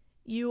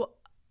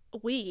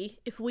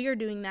 if we are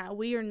doing that,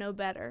 we are no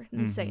better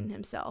than Satan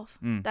himself.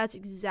 That's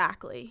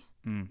exactly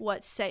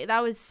what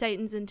that was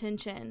Satan's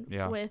intention.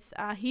 With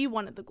he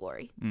wanted the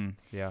glory.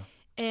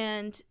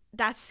 And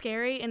that's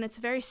scary, and it's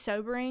very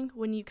sobering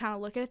when you kind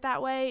of look at it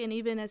that way. And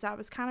even as I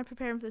was kind of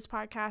preparing for this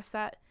podcast,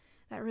 that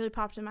really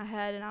popped in my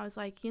head, and I was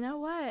like, you know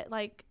what,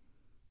 like,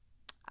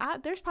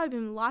 there's probably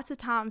been lots of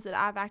times that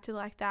I've acted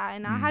like that,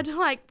 and I had to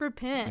like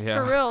repent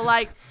for real.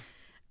 Like,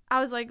 I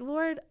was like,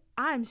 Lord,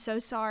 I'm so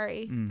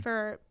sorry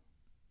for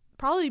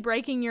probably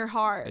breaking your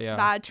heart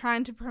by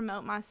trying to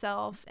promote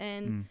myself.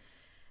 And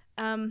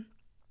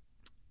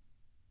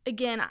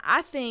again,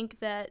 I think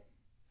that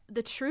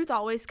the truth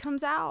always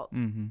comes out.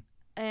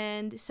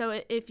 And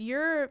so if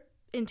your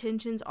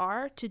intentions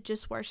are to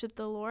just worship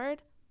the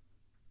Lord,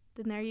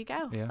 then there you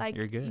go. Yeah, like,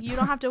 you're good. You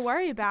don't have to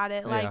worry about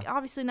it. Like,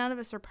 obviously none of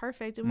us are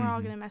perfect, and we're all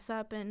going to mess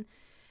up and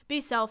be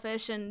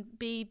selfish and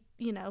be,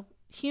 you know,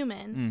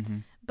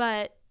 human.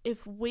 But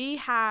if we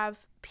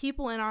have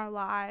people in our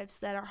lives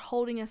that are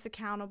holding us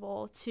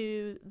accountable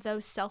to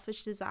those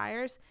selfish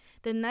desires,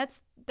 then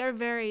they're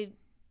very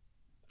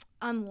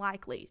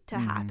unlikely to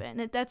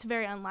happen. That's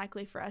very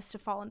unlikely for us to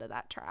fall into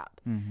that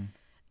trap.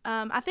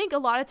 I think a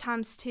lot of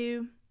times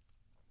too,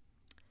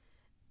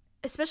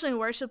 especially in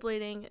worship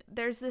leading,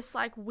 there's this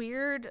like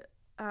weird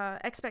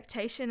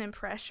expectation and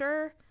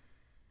pressure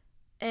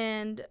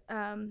and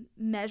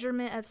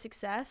measurement of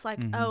success. Like,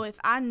 oh, if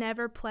I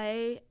never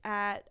play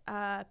at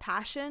a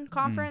Passion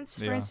conference,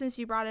 for instance,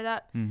 you brought it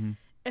up.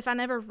 If I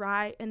never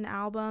write an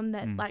album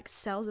that like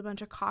sells a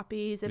bunch of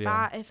copies, if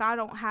I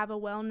don't have a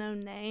well-known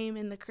name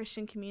in the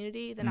Christian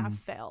community, then I've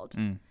failed.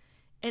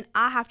 And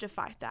I have to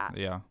fight that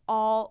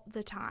all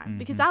the time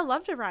because I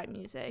love to write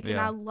music and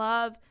I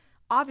love,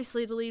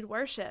 obviously, to lead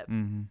worship.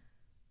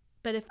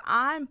 But if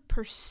I'm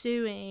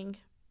pursuing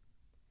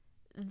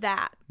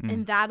that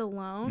and that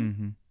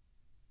alone,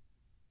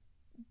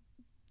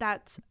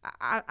 that's,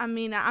 I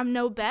mean, I'm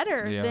no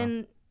better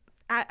than,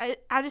 I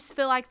just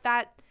feel like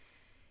that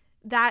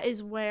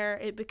is where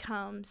it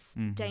becomes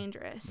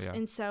dangerous.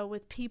 And so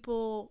with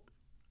people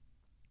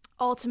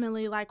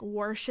ultimately like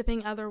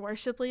worshiping other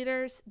worship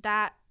leaders,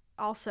 that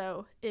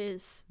also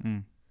is,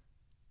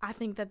 I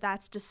think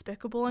that's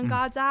despicable in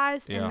God's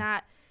eyes, and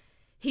that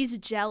he's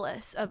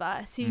jealous of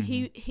us.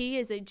 He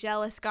is a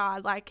jealous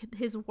God. Like,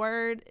 his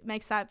word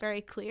makes that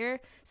very clear.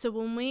 So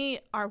when we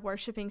are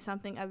worshiping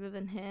something other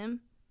than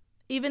him,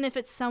 even if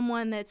it's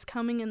someone that's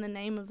coming in the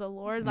name of the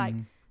Lord, like,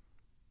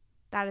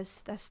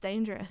 that's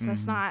dangerous.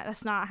 That's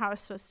not how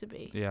it's supposed to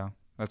be. Yeah,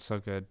 that's so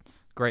good.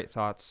 Great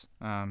thoughts.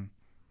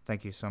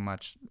 Thank you so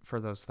much for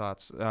those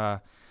thoughts.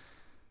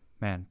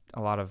 Man,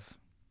 a lot of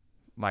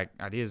like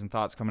ideas and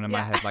thoughts coming in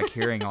my head, like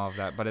hearing all of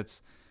that, but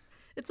it's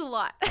a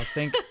lot. I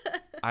think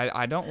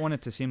I don't want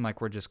it to seem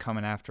like we're just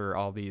coming after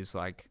all these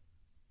like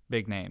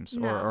big names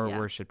or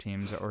worship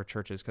teams or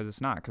churches, because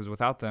it's not. Because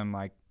without them,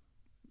 like,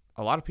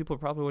 a lot of people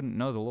probably wouldn't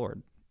know the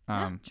Lord.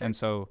 And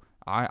so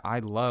I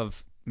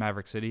love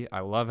Maverick City. I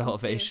love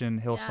Elevation,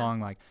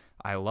 Hillsong. Like,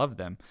 I love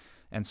them.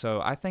 And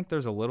so I think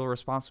there's a little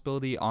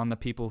responsibility on the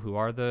people who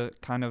are the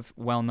kind of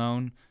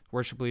well-known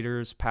worship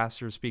leaders,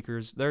 pastors,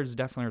 speakers. There's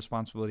definitely a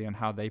responsibility on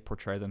how they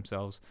portray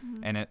themselves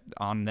and it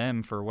on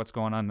them for what's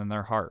going on in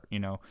their heart,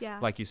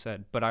 like you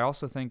said. But I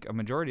also think a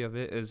majority of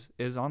it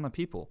is on the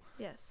people.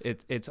 Yes.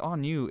 It's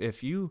on you.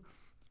 If you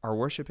are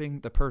worshiping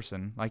the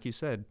person, like you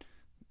said,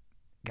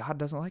 God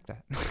doesn't like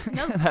that.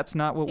 Nope. That's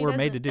not what we're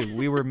made to do.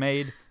 We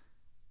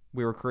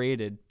were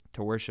created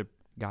to worship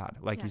God,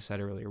 like you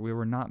said earlier. We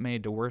were not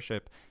made to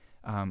worship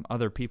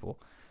other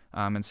people.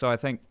 And so I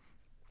think,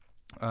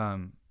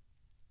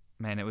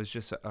 man, it was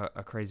just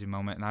a crazy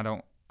moment.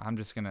 And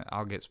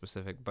I'll get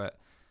specific, but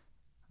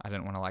I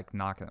didn't want to like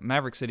knock them.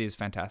 Maverick City is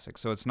fantastic,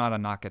 so it's not a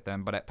knock at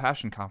them. But at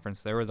Passion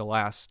Conference, they were the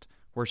last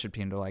worship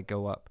team to like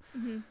go up.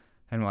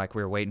 And like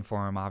we were waiting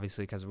for them,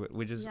 obviously, because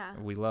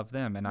we love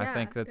them, and I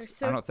think that's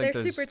they're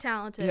super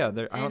talented. Yeah,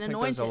 I don't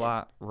think there's a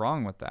lot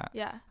wrong with that.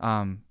 Yeah.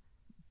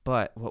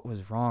 But what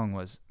was wrong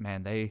was,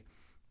 man,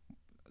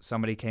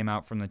 somebody came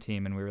out from the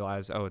team, and we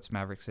realized, oh, it's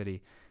Maverick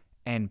City,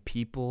 and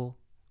people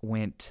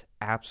went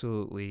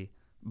absolutely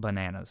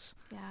bananas.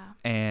 Yeah.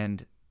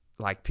 And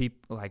like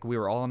we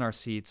were all in our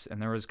seats,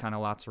 and there was kind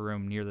of lots of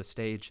room near the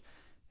stage,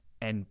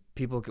 and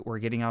people were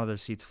getting out of their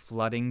seats,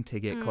 flooding to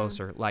get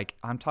closer. Like,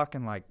 I'm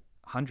talking like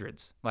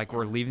hundreds. Like,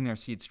 we're leaving their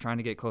seats, trying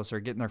to get closer,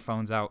 getting their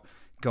phones out,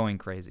 going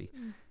crazy.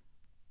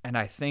 And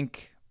I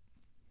think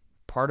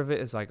part of it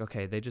is like,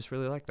 okay, they just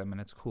really like them, and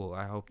it's cool.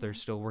 I hope they're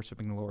still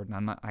worshiping the Lord,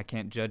 and I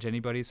can't judge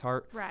anybody's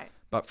heart. Right.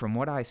 But from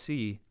what I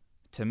see,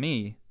 to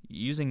me,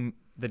 using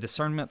the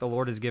discernment the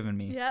Lord has given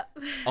me,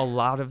 a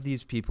lot of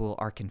these people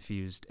are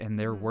confused, and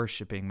they're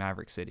worshiping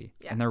Maverick City,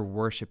 and they're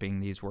worshiping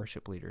these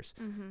worship leaders.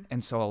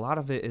 And so a lot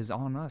of it is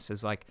on us,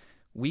 is like,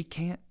 we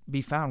can't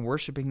be found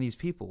worshiping these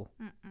people.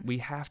 We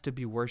have to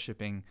be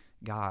worshiping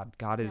God.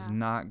 God is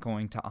not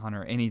going to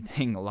honor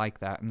anything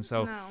like that. And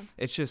so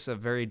it's just a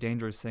very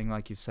dangerous thing,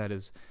 like you said,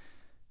 it's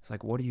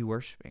like, what are you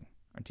worshiping?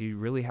 Do you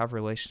really have a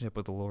relationship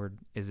with the Lord?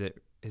 Is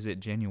it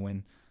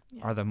genuine?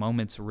 Are the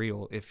moments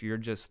real if you're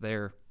just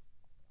there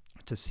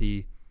to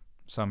see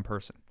some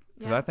person?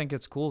 Because I think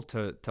it's cool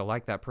to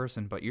like that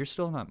person, but you're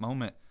still in that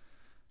moment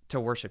to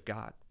worship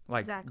God.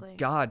 Like,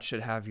 God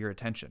should have your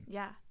attention.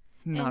 Yeah.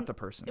 Not the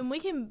person. And we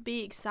can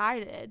be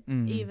excited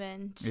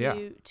even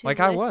to like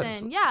listen. I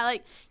was. Yeah,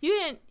 like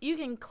you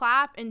can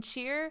clap and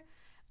cheer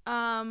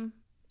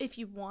if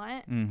you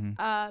want.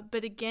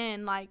 But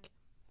again, like,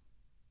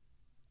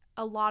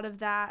 a lot of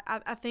that,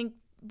 I think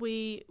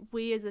we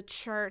as a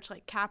church,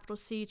 like capital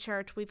C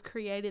church, we've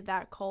created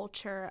that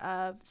culture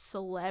of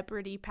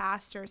celebrity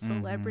pastor,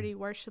 celebrity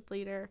worship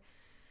leader.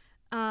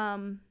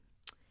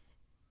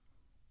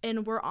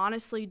 And we're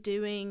honestly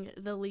doing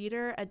the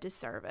leader a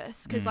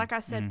disservice. Because like I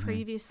said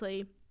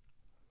previously,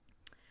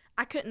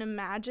 I couldn't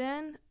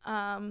imagine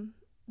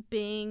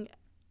being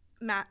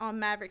on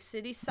Maverick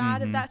City's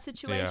side of that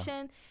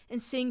situation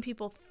and seeing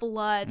people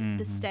flood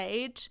the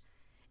stage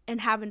and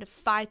having to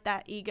fight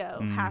that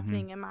ego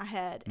happening in my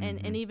head.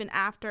 And even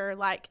after,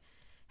 like,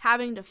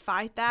 having to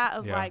fight that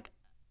of like,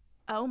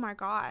 oh my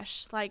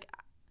gosh, like,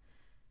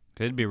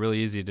 it'd be really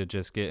easy to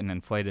just get an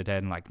inflated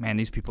head and like, man,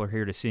 these people are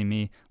here to see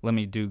me. Let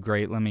me do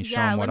great. Let me show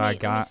them what I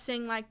got. Let me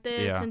sing like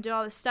this and do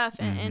all this stuff.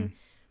 And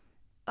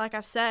like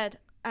I've said,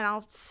 and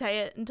I'll say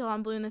it until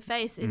I'm blue in the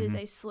face, it is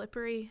a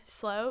slippery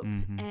slope,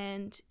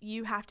 and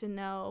you have to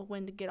know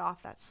when to get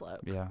off that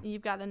slope. Yeah.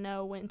 You've got to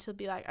know when to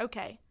be like,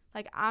 okay,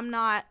 like, I'm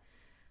not,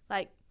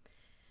 like,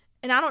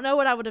 and I don't know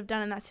what I would have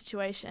done in that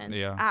situation.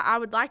 Yeah. I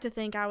would like to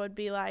think I would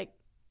be like,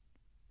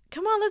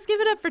 come on, let's give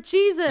it up for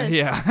Jesus.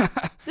 Yeah.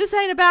 This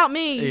ain't about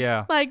me.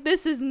 Yeah. Like,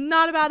 this is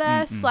not about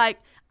us. Like,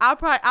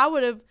 I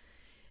would have,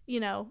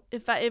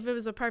 if it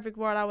was a perfect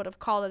world, I would have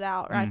called it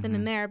out right then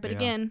and there. But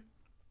again,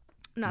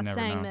 I'm not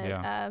saying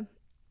that,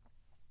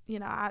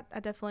 I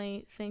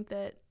definitely think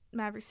that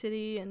Maverick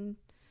City and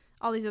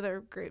all these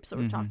other groups that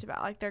we've talked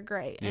about, like, they're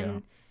great.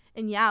 Yeah.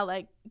 And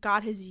like,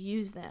 God has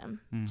used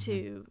them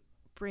to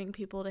bring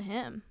people to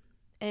him.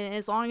 And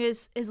as long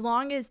as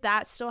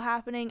that's still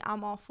happening,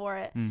 I'm all for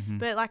it.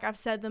 But like I've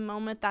said, the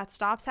moment that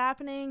stops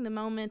happening, the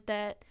moment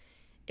that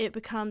it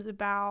becomes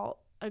about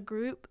a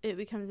group, it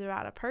becomes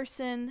about a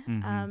person,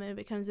 it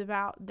becomes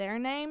about their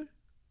name,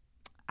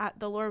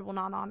 the Lord will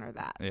not honor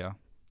that. Yeah.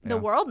 The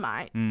world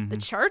might. The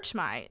church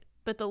might.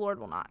 but the Lord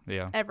will not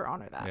ever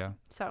honor that. Yeah.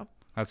 So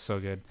that's so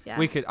good. Yeah.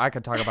 I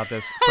could talk about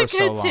this for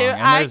so long.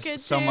 And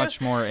there's so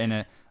much more in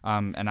it.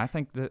 And I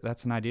think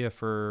that's an idea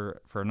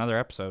for another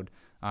episode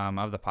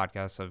of the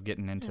podcast, of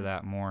getting into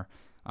that more.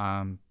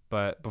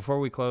 But before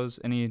we close,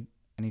 any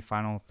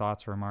final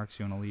thoughts or remarks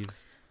you want to leave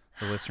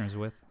the listeners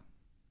with?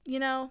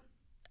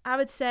 I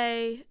would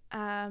say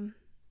have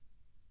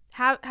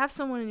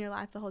someone in your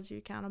life that holds you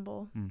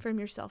accountable from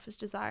your selfish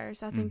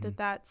desires. I think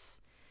that's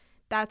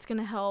going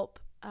to help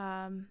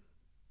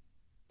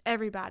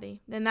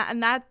everybody, and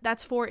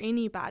that's for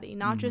anybody,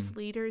 not just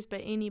leaders,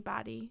 but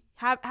anybody.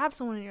 Have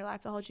someone in your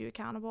life that holds you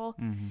accountable,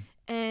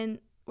 and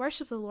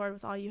worship the Lord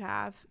with all you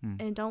have,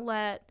 and don't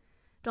let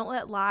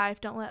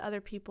life, don't let other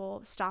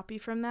people stop you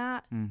from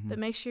that, but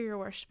make sure you're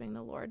worshiping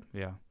the Lord.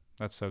 Yeah,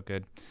 that's so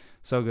good.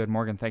 So good.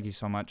 Morgan, thank you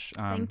so much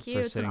thank you. For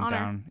it's sitting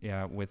down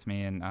with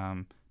me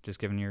and just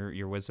giving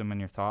your wisdom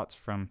and your thoughts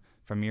from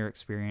your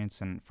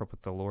experience and for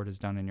what the Lord has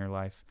done in your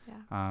life.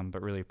 Yeah.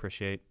 But really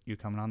appreciate you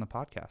coming on the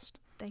podcast.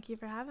 Thank you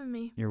for having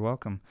me. You're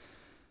welcome.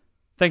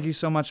 Thank you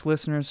so much,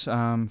 listeners,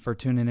 for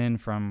tuning in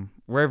from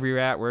wherever you're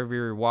at, wherever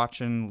you're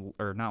watching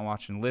or not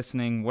watching,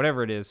 listening,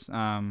 whatever it is,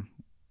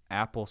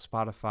 Apple,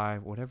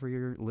 Spotify, whatever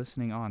you're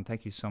listening on.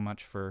 Thank you so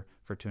much for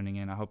tuning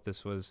in. I hope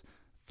this was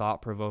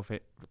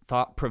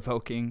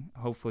thought-provoking.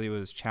 Hopefully it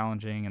was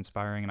challenging,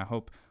 inspiring, and I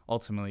hope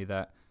ultimately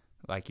that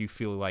you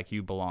feel like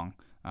you belong,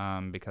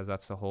 because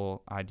that's the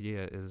whole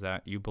idea, is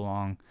that you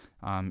belong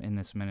in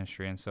this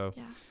ministry. And so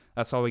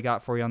that's all we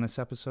got for you on this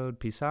episode.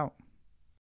 Peace out.